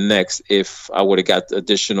would have been next if I would have got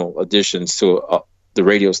additional additions to the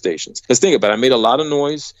radio stations. Because think about it, I made a lot of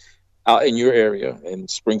noise out in your area in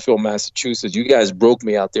Springfield, Massachusetts. You guys broke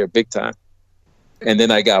me out there big time. And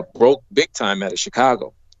then I got broke big time out of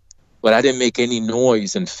Chicago. But I didn't make any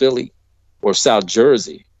noise in Philly or South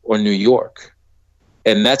Jersey or New York.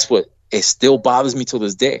 And that's what it still bothers me till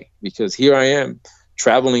this day, because here I am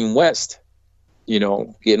traveling west,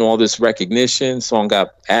 getting all this recognition. Song got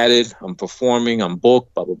added. I'm performing. I'm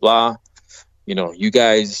booked, blah, blah, blah. You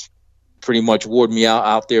guys pretty much ward me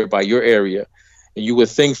out there by your area. And you would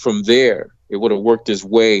think from there it would have worked its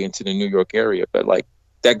way into the New York area. But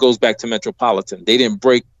that goes back to Metropolitan. They didn't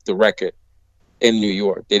break the record in New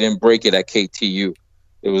York. They didn't break it at KTU.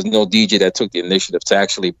 There was no DJ that took the initiative to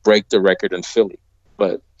actually break the record in Philly.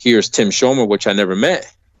 But here's Tim Schomer, which I never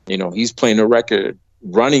met. He's playing the record,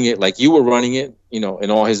 running it like you were running it, in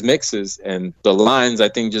all his mixes. And the lines, I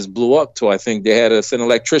think, just blew up to, I think they had to send an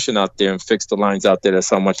electrician out there and fix the lines out there. That's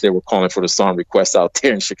how much they were calling for the song requests out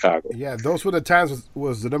there in Chicago. Yeah, Those Were the Times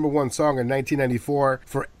was the #1 song in 1994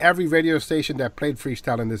 for every radio station that played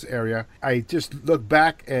freestyle in this area. I just look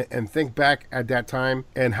back and think back at that time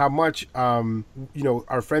and how much,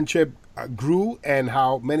 our friendship grew, and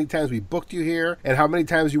how many times we booked you here, and how many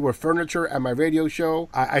times you were furniture at my radio show.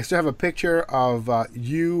 I still have a picture of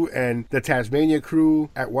you and the Tasmania crew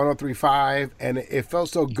at 103.5, and it felt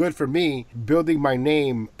so good for me building my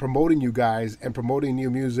name, promoting you guys and promoting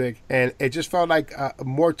new music, and it just felt like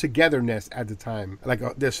more togetherness at the time, like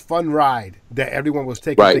this fun ride that everyone was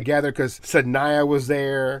taking together, because Sanaya was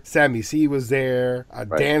there, Sammy C was there,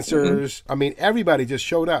 dancers. Mm-hmm. I mean, everybody just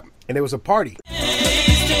showed up, and it was a party.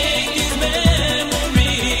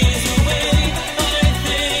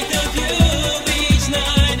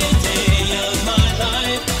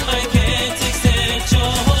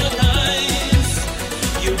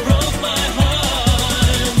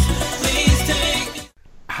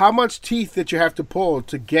 How much teeth did you have to pull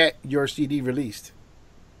to get your CD released?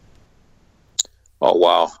 Oh,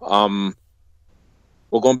 wow.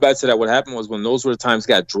 Well, going back to that, what happened was when Those Were the Times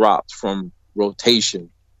got dropped from rotation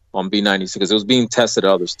on B96, because it was being tested at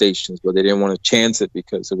other stations, but they didn't want to chance it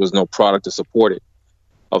because there was no product to support it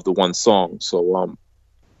of the one song. So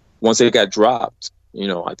once it got dropped,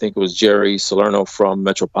 I think it was Jerry Salerno from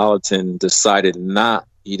Metropolitan decided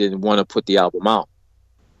he didn't want to put the album out.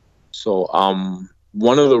 So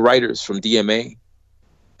one of the writers from DMA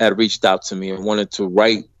had reached out to me and wanted to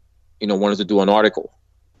write, wanted to do an article.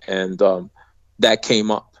 And that came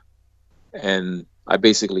up. And I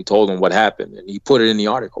basically told him what happened, and he put it in the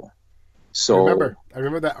article. So I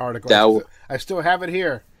remember that article. I still have it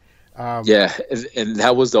here. Yeah, and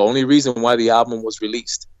that was the only reason why the album was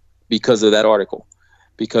released, because of that article.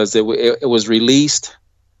 Because it was released.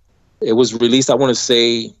 It was released, I want to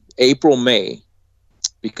say, April, May.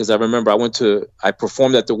 Because I remember I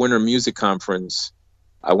performed at the Winter Music Conference,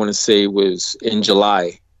 I want to say it was in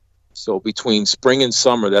July. So between spring and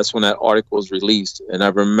summer, that's when that article was released. And I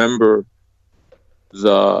remember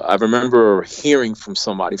hearing from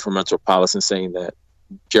somebody from Metropolitan saying that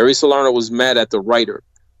Jerry Salerno was mad at the writer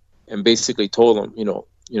and basically told him,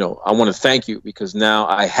 I want to thank you because now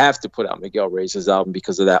I have to put out Miguel Reyes' album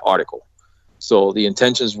because of that article. So the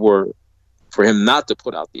intentions were for him not to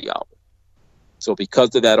put out the album. So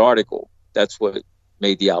because of that article, that's what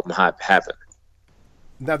made the album happen.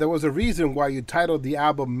 Now, there was a reason why you titled the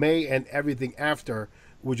album May and Everything After.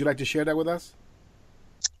 Would you like to share that with us?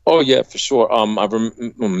 Oh yeah, for sure.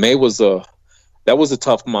 May was a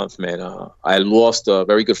tough month, man. I lost a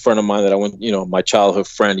very good friend of mine that I went, my childhood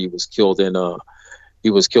friend. He was killed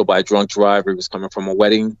by a drunk driver. He was coming from a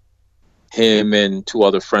wedding. Him and two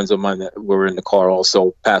other friends of mine that were in the car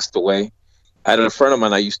also passed away. I had a friend of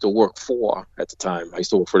mine I used to work for at the time. I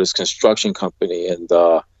used to work for this construction company, and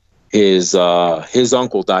his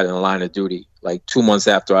uncle died in the line of duty like 2 months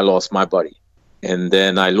after I lost my buddy. And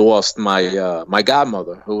then I lost my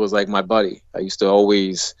godmother, who was like my buddy. I used to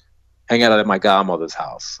always hang out at my godmother's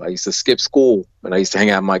house. I used to skip school, and I used to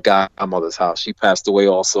hang out at my godmother's house. She passed away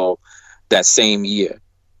also that same year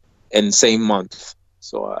and same month.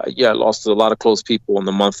 So, I lost a lot of close people in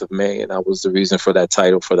the month of May, and that was the reason for that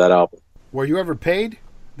title for that album. Were you ever paid?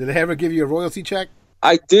 Did they ever give you a royalty check?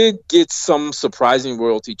 I did get some surprising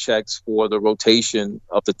royalty checks for the rotation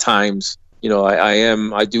of the times.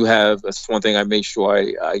 I do have, that's one thing I make sure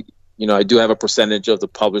I do have a percentage of the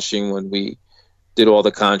publishing when we did all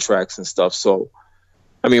the contracts and stuff. So,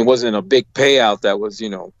 I mean, it wasn't a big payout. It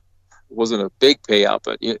wasn't a big payout,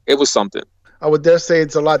 but it was something. I would dare say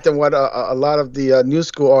it's a lot than what a lot of the new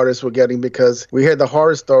school artists were getting, because we hear the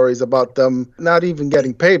horror stories about them not even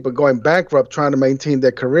getting paid, but going bankrupt trying to maintain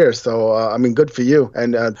their career. So, good for you.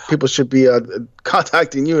 And people should be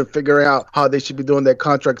contacting you and figuring out how they should be doing their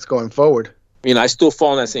contracts going forward. I still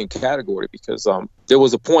fall in that same category because there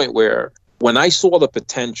was a point where when I saw the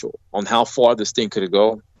potential on how far this thing could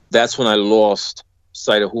go, that's when I lost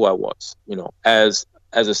sight of who I was. As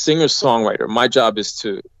a singer-songwriter, my job is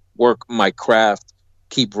to work my craft,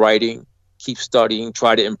 keep writing, keep studying,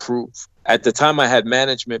 try to improve. At the time I had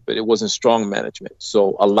management, but it wasn't strong management.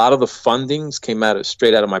 So a lot of the fundings came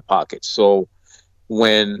straight out of my pocket. So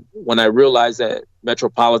when I realized that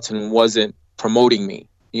Metropolitan wasn't promoting me,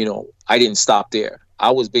 I didn't stop there.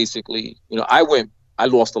 I was basically, I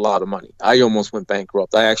lost a lot of money. I almost went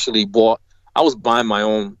bankrupt. I was buying my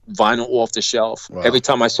own vinyl off the shelf. Wow. Every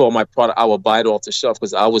time I saw my product, I would buy it off the shelf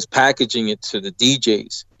because I was packaging it to the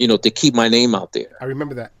DJs, to keep my name out there. I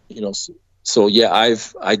remember that. So yeah,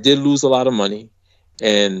 I did lose a lot of money,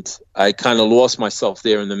 and I kind of lost myself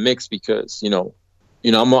there in the mix because, I'm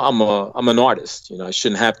an artist. I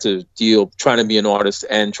shouldn't have to deal trying to be an artist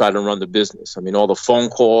and try to run the business. All the phone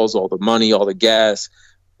calls, all the money, all the gas,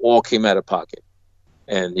 all came out of pocket.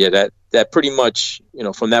 And yeah, that pretty much,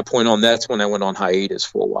 from that point on, that's when I went on hiatus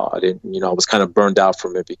for a while. I was kind of burned out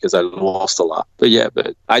from it because I lost a lot. But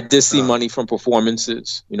I did see money from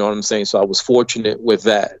performances, you know what I'm saying? So I was fortunate with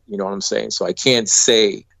that, you know what I'm saying? So I can't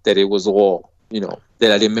say that it was all,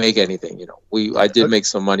 that I didn't make anything, I did make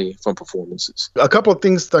some money from performances. A couple of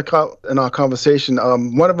things stuck out in our conversation.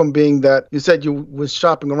 One of them being that you said you was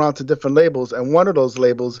shopping around to different labels, and one of those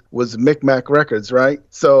labels was Micmac Records, right?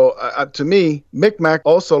 So to me, Micmac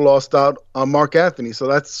also lost out on Mark Anthony. So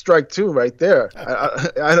that's strike two right there.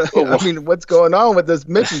 What's going on with this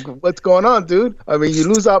Micmac? What's going on, dude? You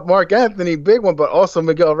lose out Mark Anthony, big one, but also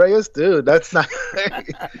Miguel Reyes, dude. That's not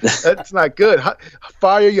that's not good.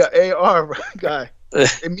 Fire your AR guy.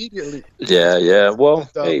 Immediately. Yeah. Well,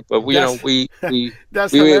 hey, but we were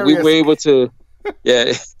able to,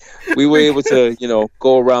 we were able to,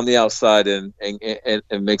 go around the outside and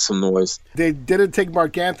make some noise. They didn't take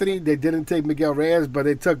Mark Anthony, they didn't take Miguel Reyes, but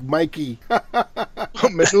they took Mikey.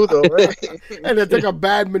 Menudo, right? And they took a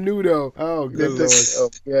bad Menudo. Oh, good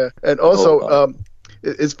Lord. Yeah. And also,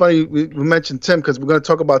 it's funny we mentioned Tim because we're going to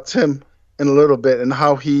talk about Tim in a little bit and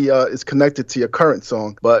how he is connected to your current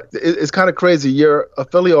song. But it's kind of crazy. You're a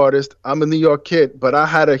Philly artist. I'm a New York kid, but I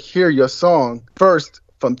had to hear your song first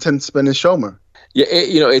from Tim Spin and Shomer. Yeah,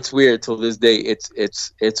 it's weird till this day.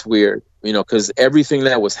 It's weird, because everything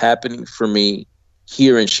that was happening for me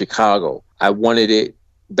here in Chicago, I wanted it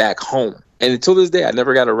back home. And until this day, I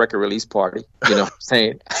never got a record release party. You know what I'm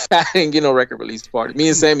saying? I didn't get no record release party. Me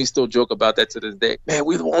and Sammy still joke about that to this day. Man,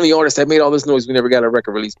 we're the only artists that made all this noise. We never got a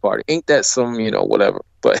record release party. Ain't that some, whatever.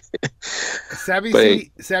 But Savvy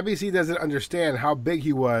C doesn't understand how big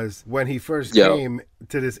he was when he first came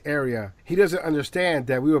to this area. He doesn't understand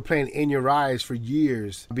that we were playing In Your Eyes for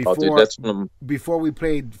years before we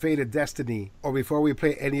played Fate of Destiny or before we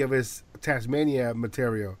played any of his Tasmania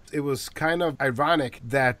material. It was kind of ironic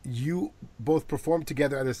that you both performed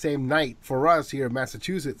together on the same night for us here in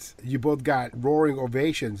Massachusetts. You both got roaring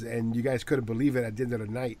ovations and you guys couldn't believe it at the end of the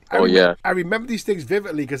night. I remember these things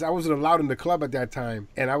vividly because I wasn't allowed in the club at that time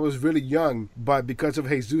and I was really young, but because of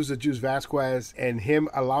Jesus the Juice Vasquez and him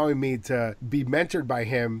allowing me to be mentored by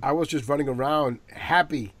him, I was just running around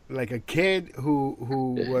happy like a kid who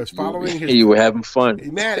was following his... You were having fun.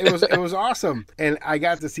 Man, it was awesome. And I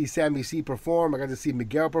got to see Sammy C perform. I got to see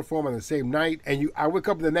Miguel perform on the same night. And I wake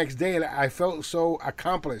up the next day and I felt so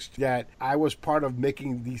accomplished that I was part of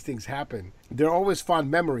making these things happen. They're always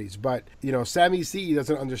fond memories, but, Sammy C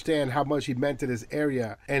doesn't understand how much he meant to this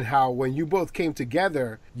area and how when you both came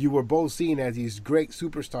together, you were both seen as these great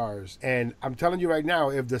superstars. And I'm telling you right now,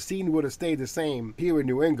 if the scene would have stayed the same here in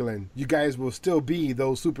New England, you guys will still be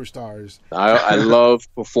those superstars. I love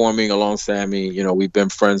performing along Sammy. We've been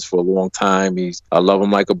friends for a long time. I love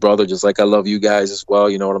him like a brother, just like I love you guys as well.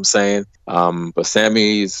 You know what I'm saying? But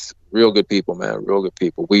Sammy's real good people, man. Real good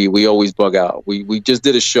people. We always bug out. We just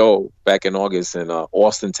did a show back in August in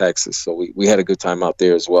Austin, Texas. So we had a good time out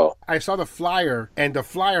there as well. I saw the flyer, and the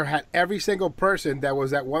flyer had every single person that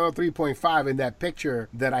was at 103.5 in that picture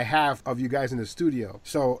that I have of you guys in the studio.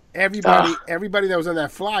 So everybody that was on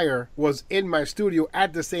that flyer was in my studio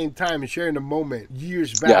at the same time and sharing the moment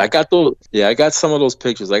years back. Yeah, I got those. Yeah, I got some of those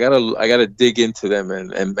pictures. I gotta dig into them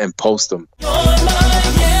and post them. You're my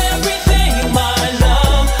everything, my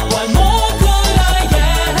love. What more could I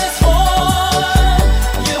ask for?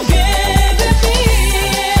 You gave it me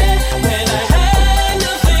when I had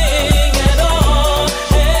nothing at all.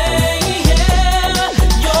 Hey, yeah,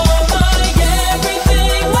 you're my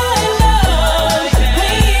everything, my love.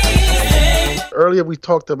 Please. Earlier, we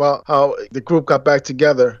talked about how the group got back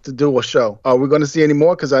together to do a show. Are we going to see any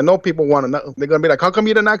more? Because I know people want to know. They're going to be like, how come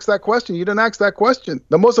you didn't ask that question? You didn't ask that question.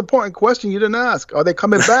 The most important question you didn't ask. Are they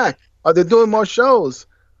coming back? Are they doing more shows?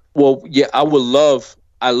 Well, yeah, I love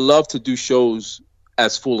to do shows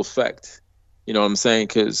as Full Effect. You know what I'm saying?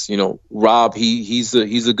 Because, Rob, he's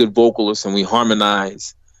a good vocalist, and we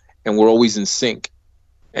harmonize, and we're always in sync.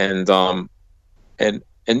 And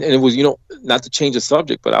it was, not to change the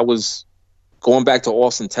subject, but I was going back to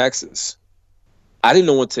Austin, Texas. I didn't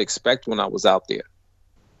know what to expect when I was out there.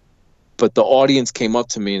 But the audience came up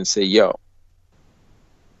to me and said, yo,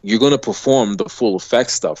 you're going to perform the Full Effect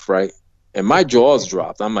stuff, right? And my jaws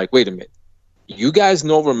dropped. I'm like, wait a minute. You guys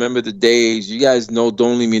remember the days. You guys know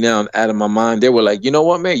Don't Leave Me Now and Out of My Mind. They were like, you know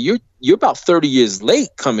what, man? You're about 30 years late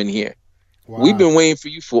coming here. Wow. We've been waiting for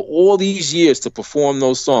you for all these years to perform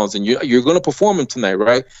those songs. And you're going to perform them tonight,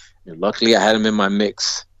 right? And luckily, I had them in my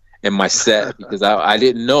mix, in my set, because I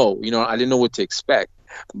didn't know. I didn't know what to expect.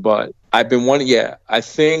 But I've been wanting, I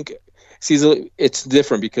think... See, it's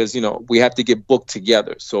different because, we have to get booked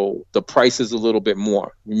together. So the price is a little bit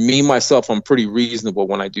more. Me, myself, I'm pretty reasonable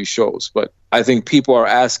when I do shows. But I think people are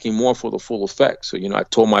asking more for the Full Effect. So, I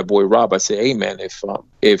told my boy Rob, I said, hey, man,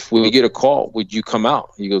 if we get a call, would you come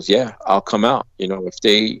out? He goes, yeah, I'll come out. If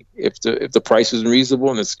the price is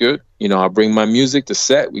reasonable and it's good, I'll bring my music, the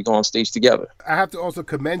set, we go on stage together. I have to also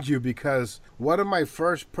commend you because one of my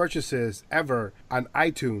first purchases ever on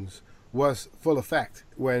iTunes was Full Effect.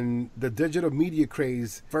 When the digital media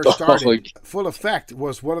craze first started, Full Effect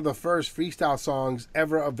was one of the first freestyle songs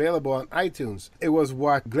ever available on iTunes. It was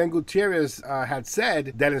what Glenn Gutierrez had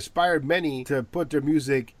said that inspired many to put their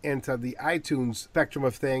music into the iTunes spectrum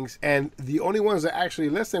of things. And the only ones that actually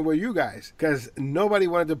listened were you guys, because nobody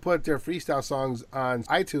wanted to put their freestyle songs on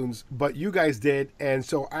iTunes, but you guys did. And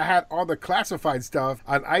so I had all the classified stuff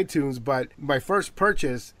on iTunes, but my first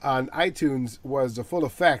purchase on iTunes was the Full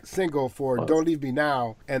Effect single for Don't Leave Me Now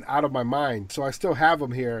and Out of My Mind. So I still have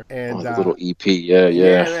them here. And the little EP, yeah.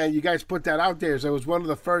 Yeah, man, you guys put that out there. So it was one of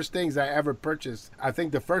the first things I ever purchased. I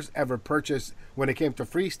think the first ever purchase when it came to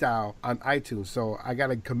freestyle on iTunes. So I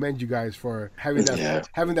gotta commend you guys for having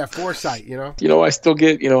that foresight. I still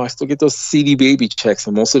get those CD Baby checks,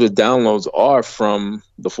 and most of the downloads are from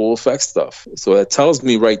the Full Effect stuff. So that tells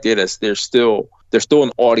me right there that there's still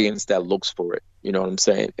an audience that looks for it. You know what I'm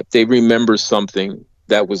saying? If they remember something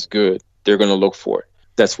that was good, they're going to look for it.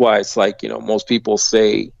 That's why it's like, most people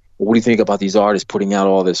say, well, what do you think about these artists putting out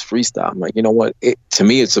all this freestyle? I'm like, you know what? To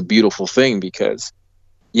me, it's a beautiful thing because,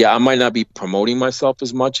 I might not be promoting myself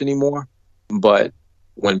as much anymore, but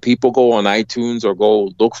when people go on iTunes or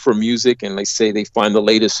go look for music and they say they find the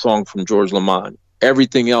latest song from George Lamont,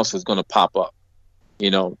 everything else is going to pop up,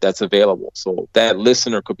 that's available. So that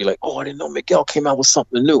listener could be like, oh, I didn't know Miguel came out with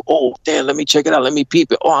something new. Oh, damn, let me check it out. Let me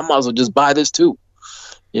peep it. Oh, I might as well just buy this too.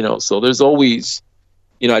 So there's always,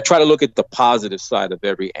 I try to look at the positive side of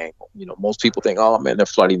every angle. Most people think, oh, man, they're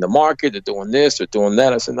flooding the market. They're doing this, they're doing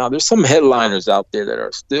that. I said, no, there's some headliners out there that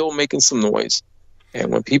are still making some noise.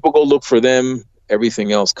 And when people go look for them,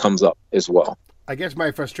 everything else comes up as well. I guess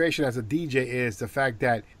my frustration as a DJ is the fact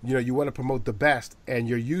that, you know, you want to promote the best and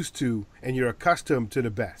you're used to and you're accustomed to the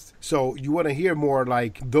best. So you want to hear more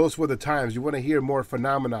like those were the times. You want to hear more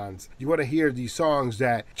phenomenons. You want to hear these songs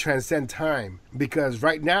that transcend time. Because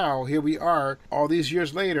right now, here we are, all these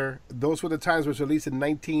years later, those were the times was released in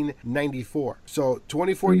 1994. So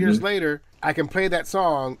 24 years later, I can play that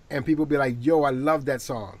song and people be like, yo, I love that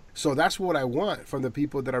song. So that's what I want from the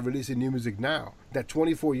people that are releasing new music now. That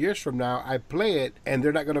 24 years from now, I play it and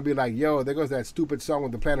they're not going to be like, yo, there goes that stupid song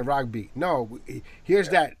with the Planet Rock beat. No, here's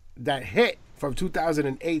that hit from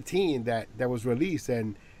 2018 that was released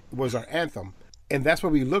and was our anthem. And that's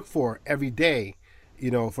what we look for every day, you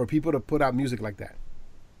know, for people to put out music like that.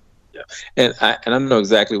 Yeah, and I know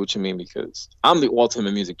exactly what you mean, because I'm the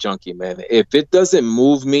ultimate music junkie, man. If it doesn't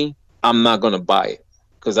move me, I'm not going to buy it,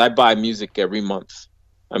 because I buy music every month.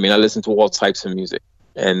 I mean, I listen to all types of music,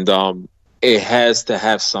 and it has to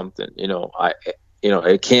have something,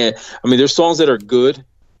 it can't, I mean, there's songs that are good,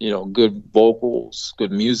 good vocals,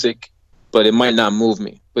 good music, but it might not move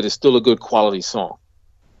me, but it's still a good quality song.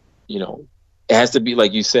 It has to be,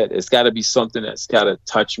 like you said, it's got to be something that's got to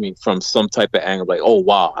touch me from some type of angle. Like, oh,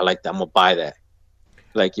 wow, I like that. I'm going to buy that.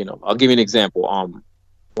 Like, I'll give you an example.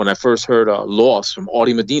 When I first heard Lost from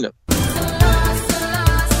Audie Medina.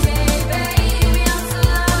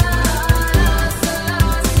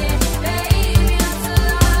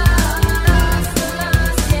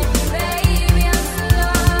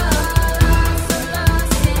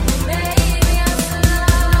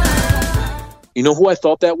 You know who I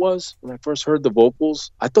thought that was when I first heard the vocals?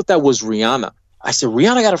 I thought that was Rihanna. I said,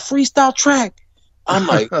 Rihanna got a freestyle track. I'm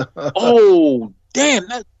like, oh, damn,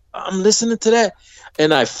 I'm listening to that.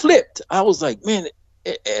 And I flipped. I was like, man,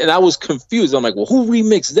 and I was confused. I'm like, well, who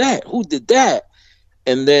remixed that? Who did that?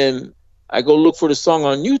 And then I go look for the song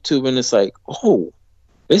on YouTube, and it's like, oh,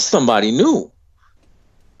 it's somebody new.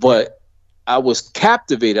 But I was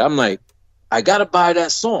captivated. I'm like, I got to buy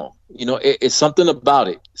that song. It's something about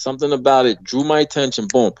it. Something about it drew my attention.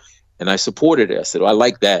 Boom. And I supported it. I said, I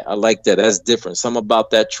like that. I like that. That's different. Something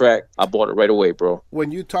about that track. I bought it right away, bro.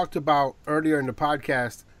 When you talked about earlier in the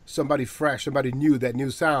podcast, somebody fresh, somebody new, that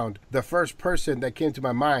new sound, the first person that came to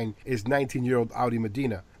my mind is 19-year-old Audie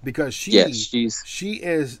Medina. Because she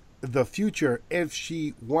is the future if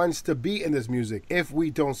she wants to be in this music. If we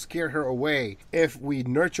don't scare her away. If we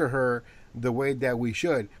nurture her the way that we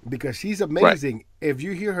should, because she's amazing. Right. If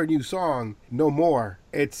you hear her new song, No More,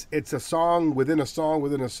 it's a song within a song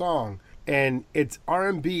within a song, and it's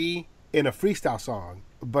R&B in a freestyle song,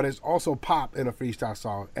 but it's also pop in a freestyle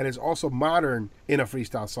song, and it's also modern in a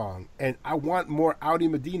freestyle song. And I want more Audie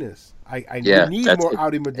Medinas. I need more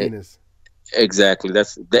Audie Medinas. Exactly.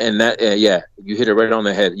 You hit it right on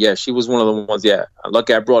the head. Yeah, she was one of the ones. Yeah,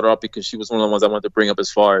 lucky I brought her up because she was one of the ones I wanted to bring up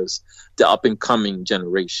as far as the up and coming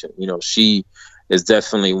generation. She is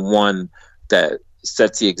definitely one that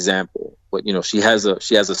sets the example. But she has a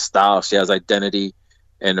style, she has identity,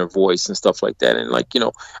 and her voice and stuff like that. And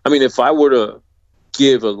I mean, if I were to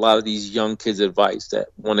give a lot of these young kids advice that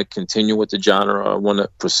want to continue with the genre or want to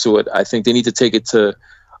pursue it, I think they need to take it to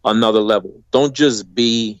another level. Don't just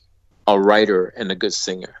be a writer and a good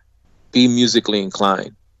singer. Be musically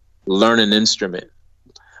inclined. Learn an instrument.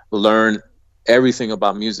 Learn everything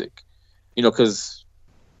about music. Because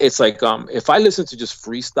it's like if I listen to just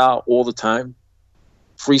freestyle all the time,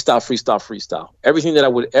 freestyle, everything that I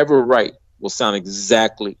would ever write will sound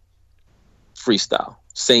exactly freestyle.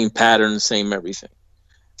 Same pattern, same everything.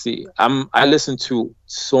 See, I listen to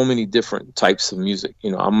so many different types of music.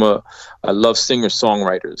 I love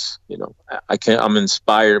singer-songwriters. I'm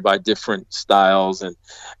inspired by different styles, and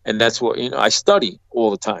that's what I study all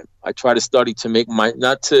the time. I try to study to make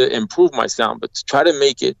not to improve my sound, but to try to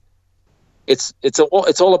make it. It's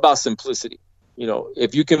all about simplicity.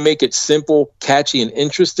 If you can make it simple, catchy, and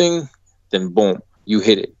interesting, then boom, you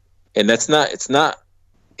hit it. And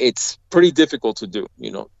it's pretty difficult to do.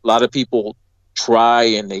 A lot of people try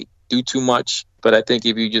and they do too much, but I think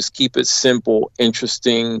if you just keep it simple,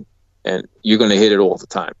 interesting, and you're going to hit it all the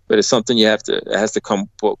time. But it's something it has to come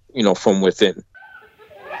from within.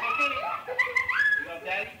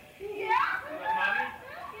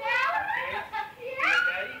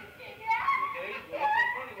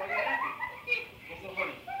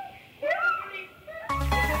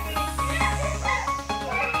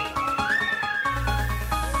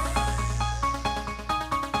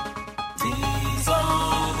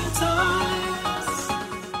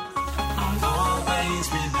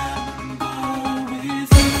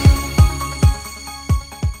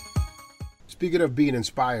 speaking of being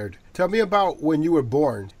inspired, tell me about When You Were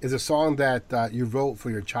Born is a song that you wrote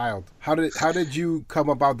for your child. How did you come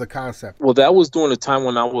about the concept? Well, that was during the time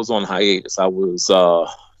when I was on hiatus. I was,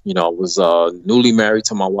 newly married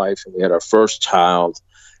to my wife, and we had our first child,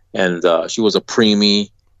 and she was a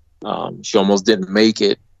preemie. She almost didn't make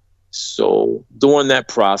it. So during that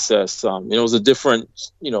process, it was a different,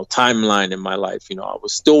 timeline in my life. I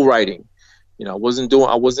was still writing. I wasn't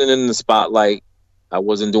in the spotlight. I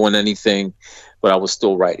wasn't doing anything, but I was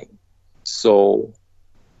still writing. So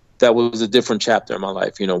that was a different chapter in my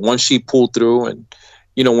life. Once she pulled through, and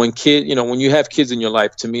when you have kids in your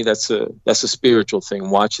life, to me, that's a spiritual thing.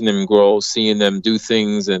 Watching them grow, seeing them do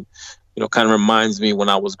things, and kind of reminds me when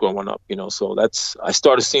I was growing up. So I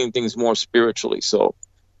started seeing things more spiritually. So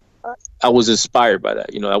I was inspired by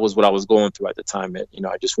that. That was what I was going through at the time.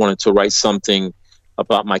 I just wanted to write something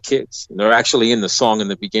about my kids. And they're actually in the song in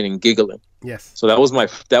the beginning, giggling. Yes. So that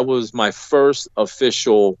was my first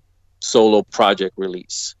official solo project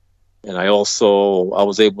release. And I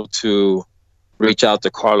was able to reach out to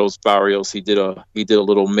Carlos Barrios. He did a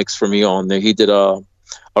little mix for me on there. He did a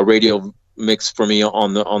radio mix for me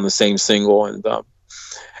on the same single. And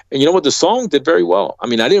you know what? The song did very well. I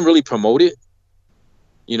mean, I didn't really promote it,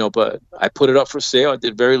 but I put it up for sale. I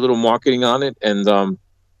did very little marketing on it. And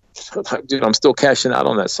dude, I'm still cashing out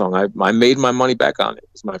on that song. I made my money back on it. It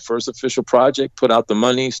was my first official project, put out the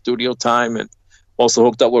money, studio time, and also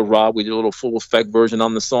hooked up with Rob. We did a little full effect version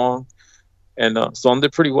on the song, and the song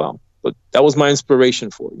did pretty well. But that was my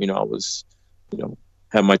inspiration for it. I was,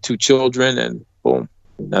 had my 2 children, and boom,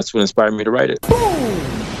 and that's what inspired me to write it.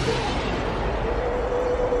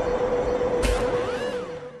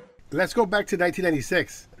 Let's go back to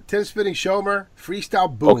 1996. Tim Spinning Shomer,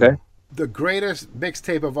 Freestyle Boom. Okay. The greatest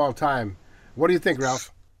mixtape of all time. What do you think,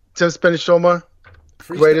 Ralph? Tim Spinning Shomer,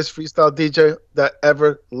 greatest freestyle DJ that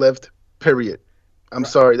ever lived, period. I'm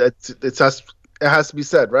sorry, it has to be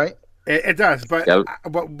said, right? It does, but Yep.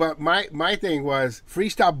 but my thing was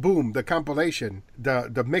Freestyle Boom, the compilation, the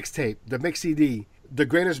mixtape, the mix CD, the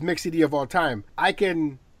greatest mix CD of all time. I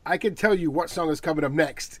can tell you what song is coming up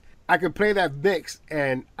next. I can play that mix,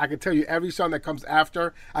 and I can tell you every song that comes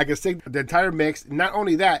after. I can sing the entire mix. Not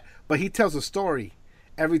only that, but he tells a story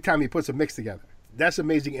every time he puts a mix together. That's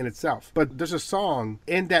amazing in itself. But there's a song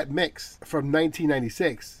in that mix from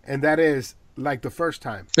 1996, and that is Like the First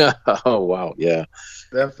Time. Oh, wow. Yeah.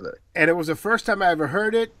 Definitely. And it was the first time I ever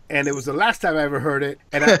heard it, and it was the last time I ever heard it.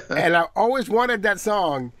 And I always wanted that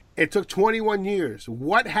song. It took 21 years.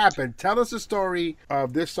 What happened? Tell us the story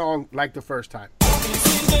of this song, Like the First Time.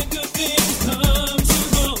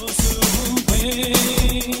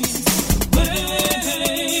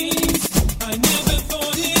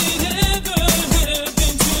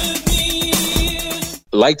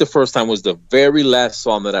 Like the First Time was the very last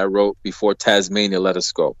song that I wrote before Tasmania Let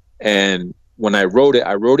Us Go. And when I wrote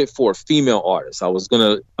it for a female artist. I was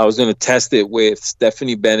gonna test it with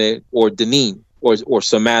Stephanie Bennett or Deneen or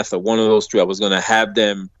Samantha, one of those 3. I was gonna have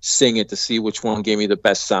them sing it to see which one gave me the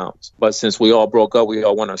best sounds. But since we all broke up, we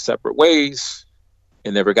all went our separate ways.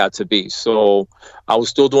 It never got to be. So I was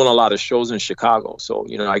still doing a lot of shows in Chicago. So,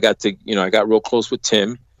 I got real close with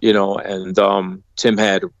Tim, and Tim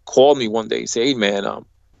had called me one day and said, hey man,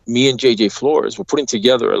 me and JJ Flores, we're putting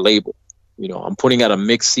together a label. I'm putting out a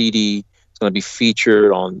mix CD. It's going to be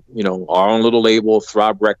featured on, our own little label,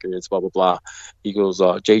 Throb Records, blah, blah, blah. He goes,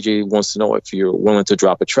 JJ wants to know if you're willing to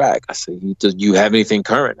drop a track. I said, do you have anything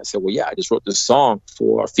current? I said, well, yeah, I just wrote this song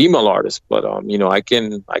for a female artist, but, I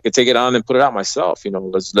can take it on and put it out myself.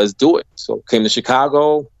 Let's do it. So came to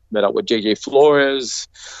Chicago, met up with JJ Flores.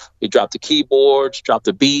 We dropped the keyboards, dropped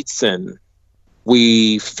the beats, and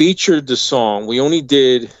we featured the song. We only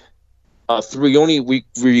did we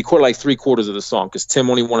recorded like 3/4 of the song because Tim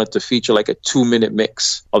only wanted to feature like a 2-minute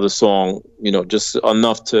mix of the song, just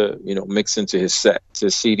enough to, mix into his set, to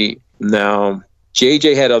his CD. Now,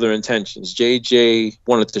 JJ had other intentions. JJ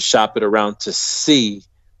wanted to shop it around to see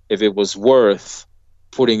if it was worth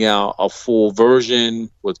putting out a full version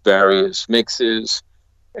with various mixes.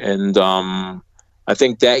 And I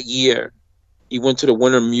think that year he went to the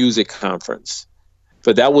Winter Music Conference.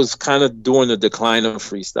 But that was kind of during the decline of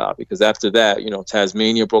freestyle, because after that,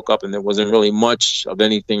 Tasmania broke up and there wasn't really much of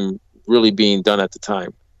anything really being done at the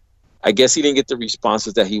time. I guess he didn't get the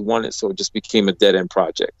responses that he wanted, so it just became a dead-end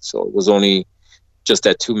project. So it was only just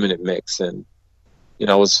that 2-minute mix. And,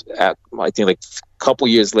 I think like a couple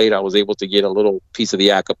years later, I was able to get a little piece of the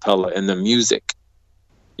acapella and the music,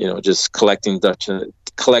 just collecting dust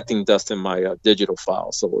in my digital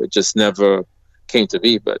file. So it just never came to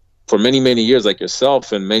be. But for many, many years, like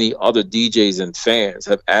yourself and many other DJs and fans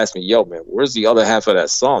have asked me, yo, man, where's the other half of that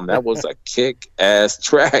song? That was a kick-ass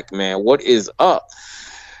track, man. What is up?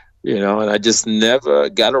 You know, and I just never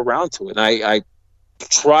got around to it. And I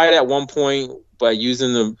tried at one point by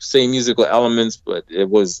using the same musical elements, but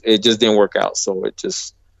it just didn't work out. So it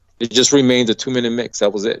just remains a 2-minute mix.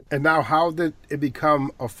 That was it. And now, how did it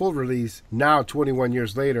become a full release now, 21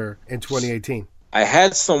 years later in 2018? I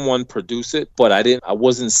had someone produce it, but I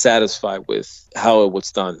wasn't satisfied with how it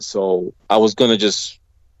was done. So I was going to just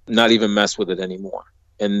not even mess with it anymore.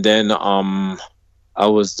 And then I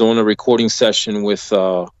was doing a recording session with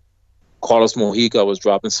Carlos Mojica. I was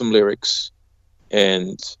dropping some lyrics,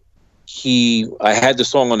 and I had the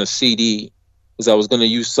song on a CD because I was going to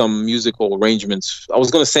use some musical arrangements. I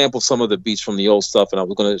was going to sample some of the beats from the old stuff, and I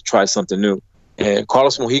was going to try something new. And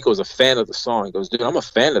Carlos Mojica was a fan of the song. He goes, dude, I'm a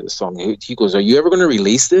fan of the song. He goes, are you ever going to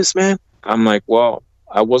release this, man? I'm like, well,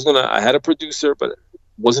 I had a producer, but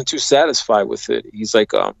wasn't too satisfied with it. He's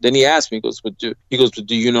like, then he asked me, he goes,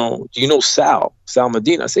 do you know Sal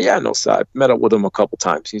Medina? I said, yeah, I know Sal. I've met up with him a couple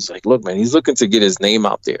times. He's like, look, man, he's looking to get his name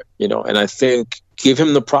out there, you know, and I think give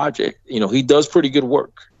him the project. You know, he does pretty good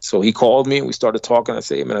work. So he called me and we started talking. I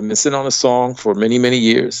said, hey, man, I've been sitting on a song for many, many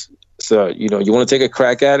years. So, you know, you want to take a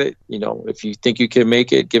crack at it? You know, if you think you can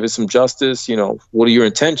make it, give it some justice. You know, what are your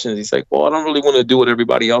intentions? He's like, well, I don't really want to do what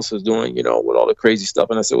everybody else is doing, you know, with all the crazy stuff.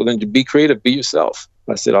 And I said, well, then be creative, be yourself.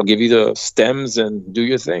 I said, I'll give you the stems and do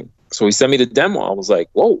your thing. So he sent me the demo. I was like,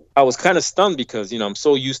 whoa. I was kind of stunned because, you know, I'm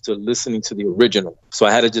so used to listening to the original. So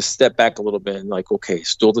I had to just step back a little bit and like, okay,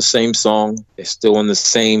 still the same song. It's still in the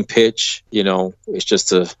same pitch. You know, it's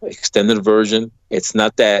just an extended version. It's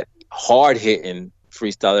not that hard hitting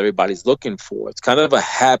freestyle everybody's looking for. It's kind of a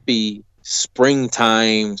happy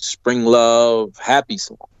springtime, spring love, happy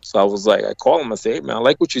song. So I was like, I called him. I said, hey, man, I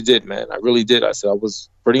like what you did, man. I really did. I said, I was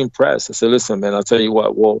pretty impressed. I said, listen, man, I'll tell you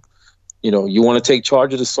what. Well, you know, you want to take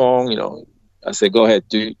charge of the song? You know, I said, go ahead.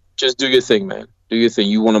 Just do your thing, man. Do your thing.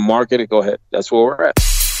 You want to market it? Go ahead. That's where we're at.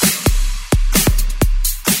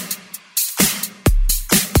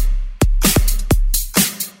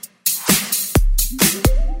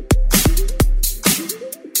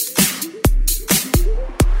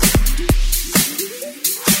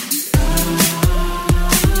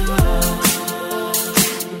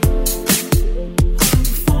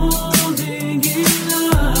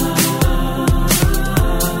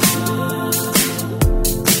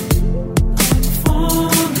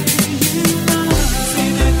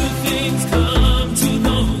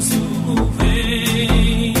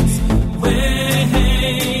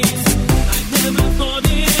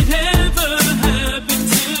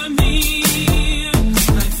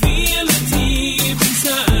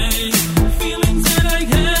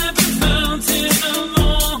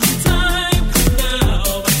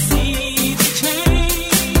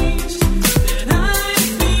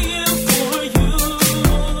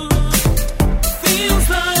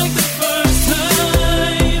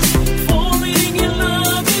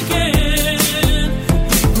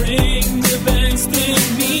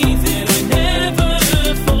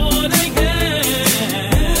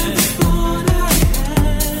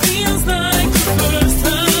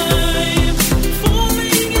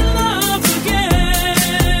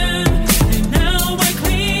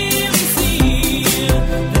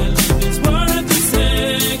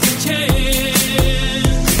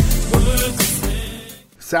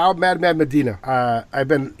 Sal Madman Medina. I've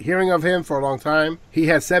been hearing of him for a long time. He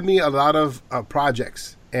has sent me a lot of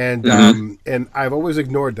projects, and and I've always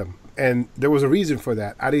ignored them. And there was a reason for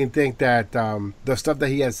that. I didn't think that the stuff that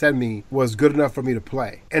he had sent me was good enough for me to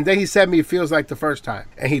play. And then he sent me Feels Like the First Time,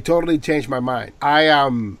 and he totally changed my mind. I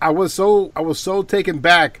was so taken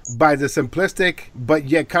back by the simplistic but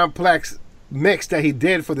yet complex mix that he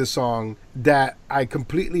did for this song that I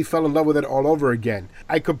completely fell in love with it all over again.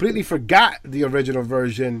 I completely forgot the original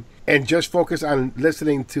version and just focused on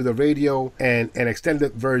listening to the radio and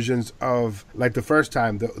extended versions of Like the First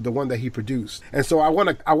Time, the one that he produced. And so I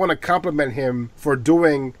want to compliment him for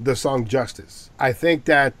doing the song justice. I think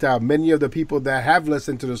that many of the people that have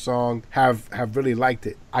listened to the song have really liked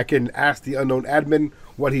it. I can ask the unknown admin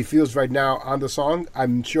what he feels right now on the song.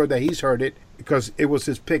 I'm sure that he's heard it because it was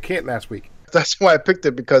his pick hit last week. That's why I picked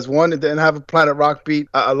it, because one, it didn't have a Planet Rock beat.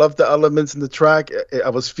 I love the elements in the track. I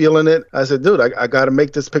was feeling it. I said, dude, I got to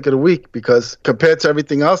make this pick of the week, because compared to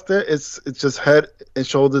everything else there, it's just head and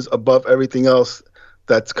shoulders above everything else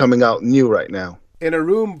that's coming out new right now. In a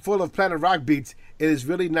room full of Planet Rock beats, it is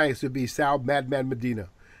really nice to be Sal Madman Medina.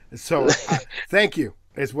 So thank you,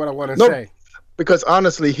 is what I want to say. Because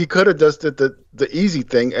honestly, he could have just did the easy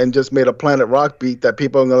thing and just made a Planet Rock beat that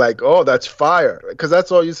people are like, oh, that's fire. Because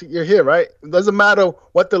that's all you hear, right? It doesn't matter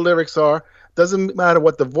what the lyrics are. Doesn't matter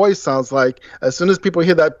what the voice sounds like. As soon as people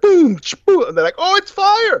hear that boom, boom, they're like, oh, it's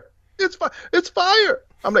fire. It's fire. It's fire.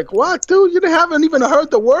 I'm like, what, dude? You haven't even heard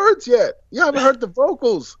the words yet. You haven't heard the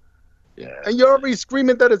vocals. Yeah. And you're already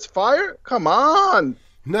screaming that it's fire? Come on.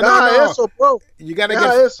 No. Eso, bro. You gotta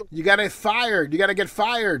get fired. You gotta get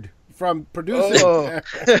fired from producing. Oh.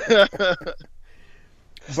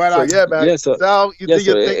 But so, yeah, man. Yeah, so, Sal, you did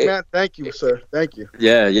your thing, it, man. Thank you, sir. Thank you.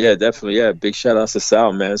 Yeah, definitely. Yeah, big shout outs to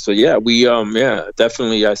Sal, man. So yeah, we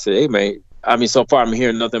definitely. I said, hey, man. I mean, so far I'm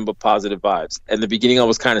hearing nothing but positive vibes. In the beginning, I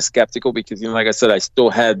was kind of skeptical because, like I said, I still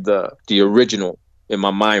had the original in my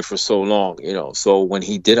mind for so long, So when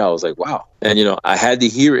he did, I was like, wow. And, I had to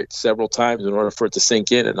hear it several times in order for it to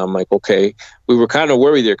sink in. And I'm like, okay. We were kind of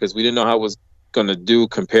worried there because we didn't know how it was going to do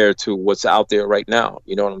compared to what's out there right now.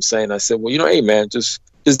 You know what I'm saying? I said, well, hey, man, just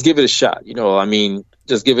give it a shot.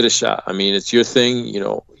 Just give it a shot. I mean, it's your thing.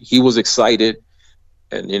 He was excited.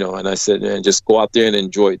 And, and I said, man, just go out there and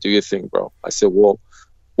enjoy it. Do your thing, bro. I said, well,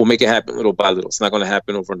 we'll make it happen little by little. It's not going to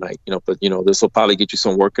happen overnight, but, this will probably get you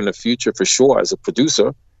some work in the future for sure. As a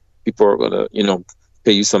producer, people are going to,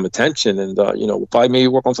 pay you some attention and, we'll probably maybe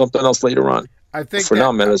work on something else later on. I think for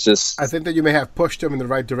now, man, it's just... I think that you may have pushed him in the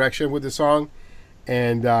right direction with the song,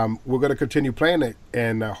 and we're going to continue playing it,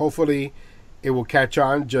 and hopefully it will catch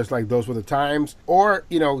on just like Those Were the Times, or,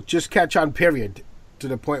 just catch on, period, to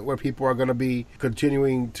the point where people are going to be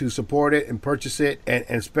continuing to support it and purchase it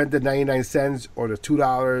and spend the 99 cents or the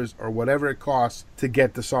 $2 or whatever it costs to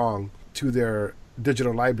get the song to their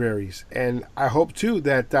digital libraries. And I hope too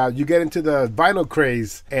that you get into the vinyl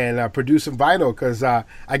craze and produce some vinyl, because I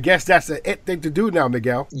guess that's the it thing to do now,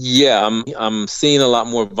 Miguel. Yeah, I'm seeing a lot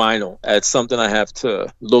more vinyl. It's something I have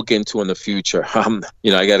to look into in the future. I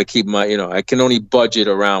got to keep my, I can only budget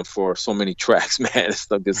around for so many tracks, man. It's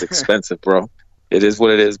stuff gets expensive, bro. It is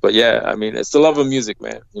what it is. But yeah, I mean, it's the love of music,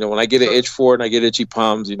 man. When I get an itch for it and I get itchy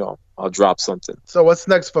palms, I'll drop something. So what's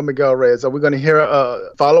next for Miguel Reyes? Are we going to hear a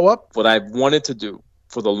follow-up? What I've wanted to do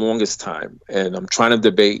for the longest time, and I'm trying to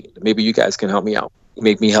debate, maybe you guys can help me out,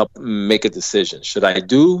 help make a decision. Should I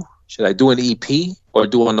do an EP or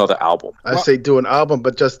do another album? I say do an album,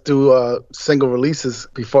 but just do single releases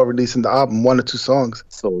before releasing the album, 1 or 2 songs.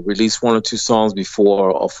 So release 1 or 2 songs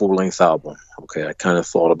before a full-length album. Okay, I kind of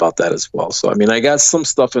thought about that as well. So, I mean, I got some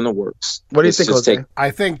stuff in the works. What do you think, Jose?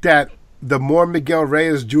 I think that the more Miguel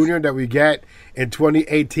Reyes Jr. that we get in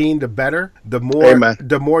 2018, the better. The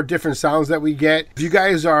more different sounds that we get. If you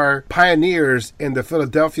guys are pioneers in the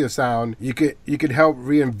Philadelphia sound, you could help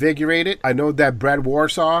reinvigorate it. I know that Brad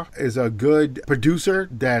Warsaw is a good producer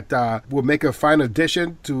that will make a fine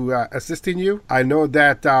addition to assisting you. I know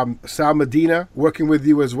that Sal Medina, working with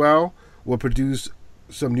you as well, will produce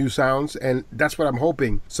some new sounds, and that's what I'm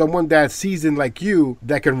hoping. Someone that's seasoned like you,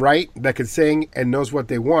 that can write, that can sing, and knows what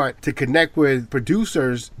they want, to connect with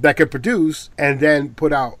producers that can produce and then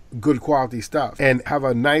put out good quality stuff and have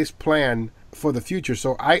a nice plan for the future.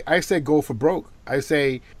 So I say go for broke. I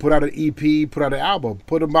say put out an EP, put out an album,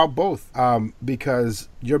 put them out both, because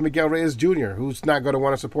you're Miguel Reyes Jr., who's not going to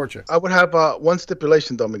want to support you. I would have one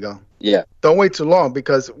stipulation, though, Miguel. Yeah. Don't wait too long,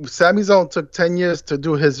 because Sammy Zone took 10 years to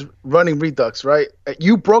do his Running Redux, right?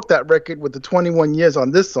 You broke that record with the 21 years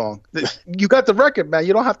on this song. You got the record, man.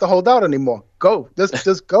 You don't have to hold out anymore. Go.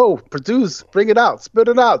 Just go. Produce. Bring it out. Spit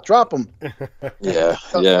it out. Drop them. Yeah.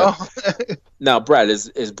 Now, Brad,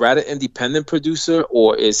 is Brad an independent producer,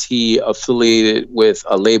 or is he affiliated with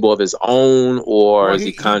a label of his own, or is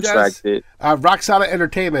he contracted? Rock Solid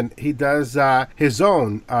Entertainment. He does his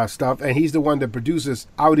own stuff, and he's the one that produces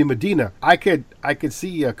Audi Medina. I could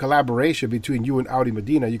see a collaboration between you and Audi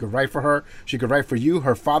Medina. You could write for her. She could write for you.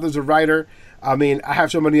 Her father's a writer. I mean, I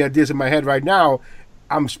have so many ideas in my head right now.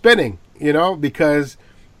 I'm spinning, because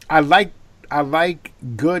I like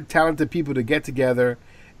good, talented people to get together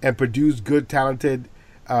and produce good, talented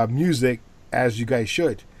music, as you guys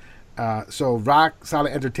should. So Rock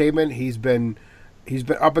Solid Entertainment, he's been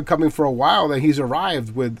up and coming for a while, and he's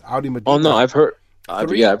arrived with Audi Medina. Oh no, I've heard.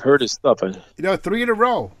 I've heard his stuff. 3 in a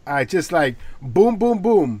row. Just like boom, boom,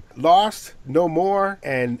 boom. Lost, No More,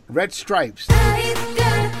 and Red Stripes. I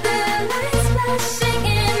got the lights flashing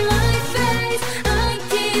in my face. I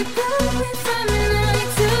keep going from night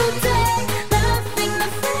to day, loving the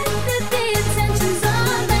fact that the attention's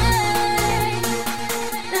on me.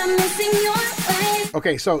 I'm missing your way.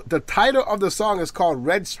 Okay, so the title of the song is called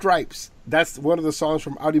Red Stripes. That's one of the songs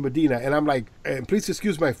from Audi Medina. And I'm like, and please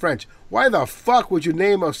excuse my French, why the fuck would you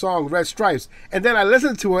name a song Red Stripes? And then I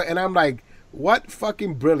listened to it and I'm like, What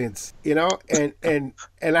fucking brilliance, you know? And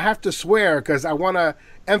I have to swear because I want to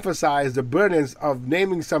emphasize the brilliance of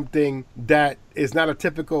naming something that is not a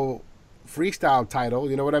typical freestyle title.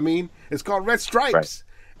 You know what I mean? It's called Red Stripes. Right.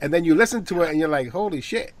 And then you listen to it and you're like, holy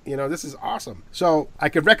shit, you know, this is awesome. So I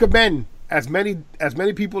could recommend as many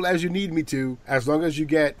people as you need me to, as long as you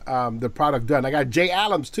get the product done. I got Jay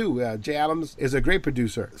Allums too. Jay Allums is a great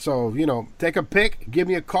producer. So, you know, take a pick, give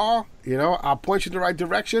me a call. You know, I'll point you in the right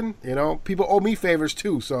direction. You know, people owe me favors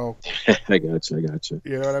too. So I got you.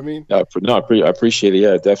 You know what I mean? I appreciate it.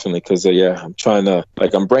 Yeah, definitely. Because I'm trying to,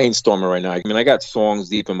 I'm brainstorming right now. I mean, I got songs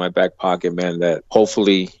deep in my back pocket, man, that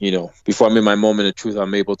hopefully, you know, before I'm in my moment of truth,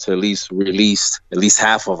 I'm able to at least release at least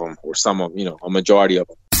half of them or some of, you know, a majority of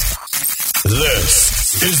them.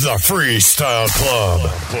 This is the Freestyle Club.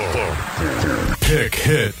 Pick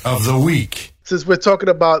hit of the week. Since we're talking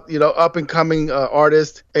about, you know, up and coming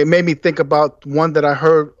artists, it made me think about one that I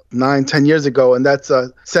heard 9-10 years ago, and that's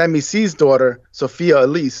Sammy C's daughter, Sophia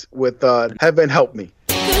Elise, with Heaven Help Me.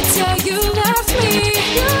 The day you left me,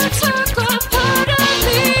 you took a part of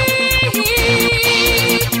me,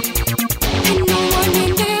 and no one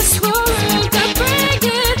in this world could bring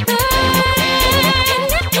it back.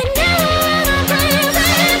 And now I'm breathing.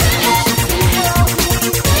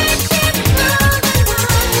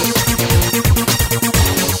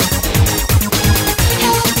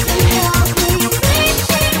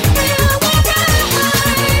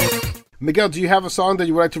 Miguel, do you have a song that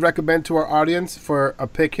you would like to recommend to our audience for a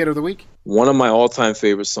pick hit of the week? One of my all-time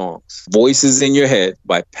favorite songs, Voices in Your Head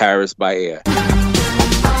by Paris by Air.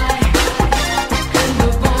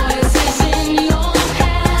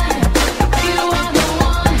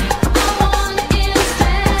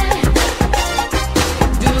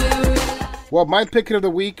 Well, my pick of the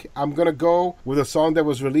week, I'm going to go with a song that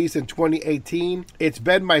was released in 2018. It's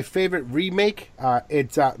been my favorite remake.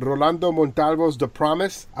 It's Rolando Montalvo's The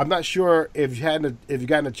Promise. I'm not sure if you've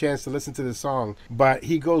gotten a chance to listen to the song, but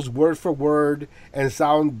he goes word for word and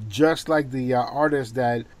sounds just like the artist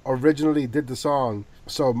that originally did the song.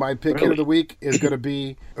 So my pick of the week is going to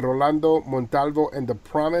be Rolando Montalvo and The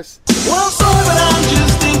Promise. Well, sorry, but I'm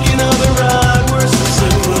just thinking of the right words to say.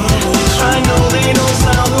 I know they don't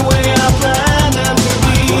sound the way I planned them to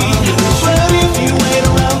be. But if you wait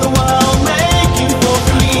around the while, I'll make you fall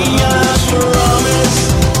for me, I promise.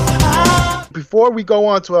 Before we go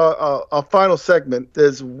on to our final segment,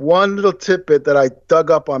 there's one little tidbit that I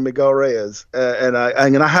dug up on Miguel Reyes, and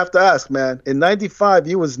I have to ask, man. In '95,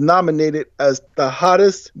 he was nominated as the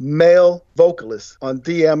hottest male vocalist on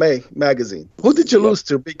DMA magazine. Who did you lose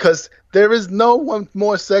to? Because there is no one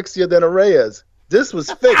more sexier than a Reyes. This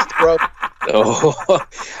was fixed, bro. Oh,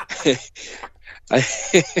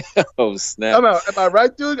 oh snap! Am I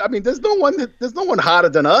right, dude? I mean, there's no one hotter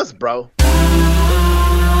than us, bro.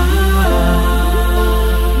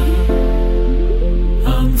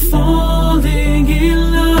 I'm falling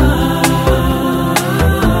in love.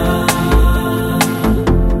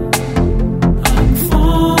 I'm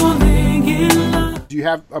falling in love. Do you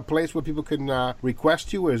have a place where people can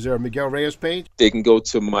request you? Is there a Miguel Reyes page? They can go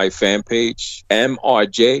to my fan page,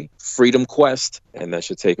 MRJ Freedom Quest, and that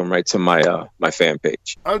should take them right to my my fan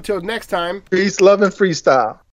page. Until next time. Peace, love, and freestyle.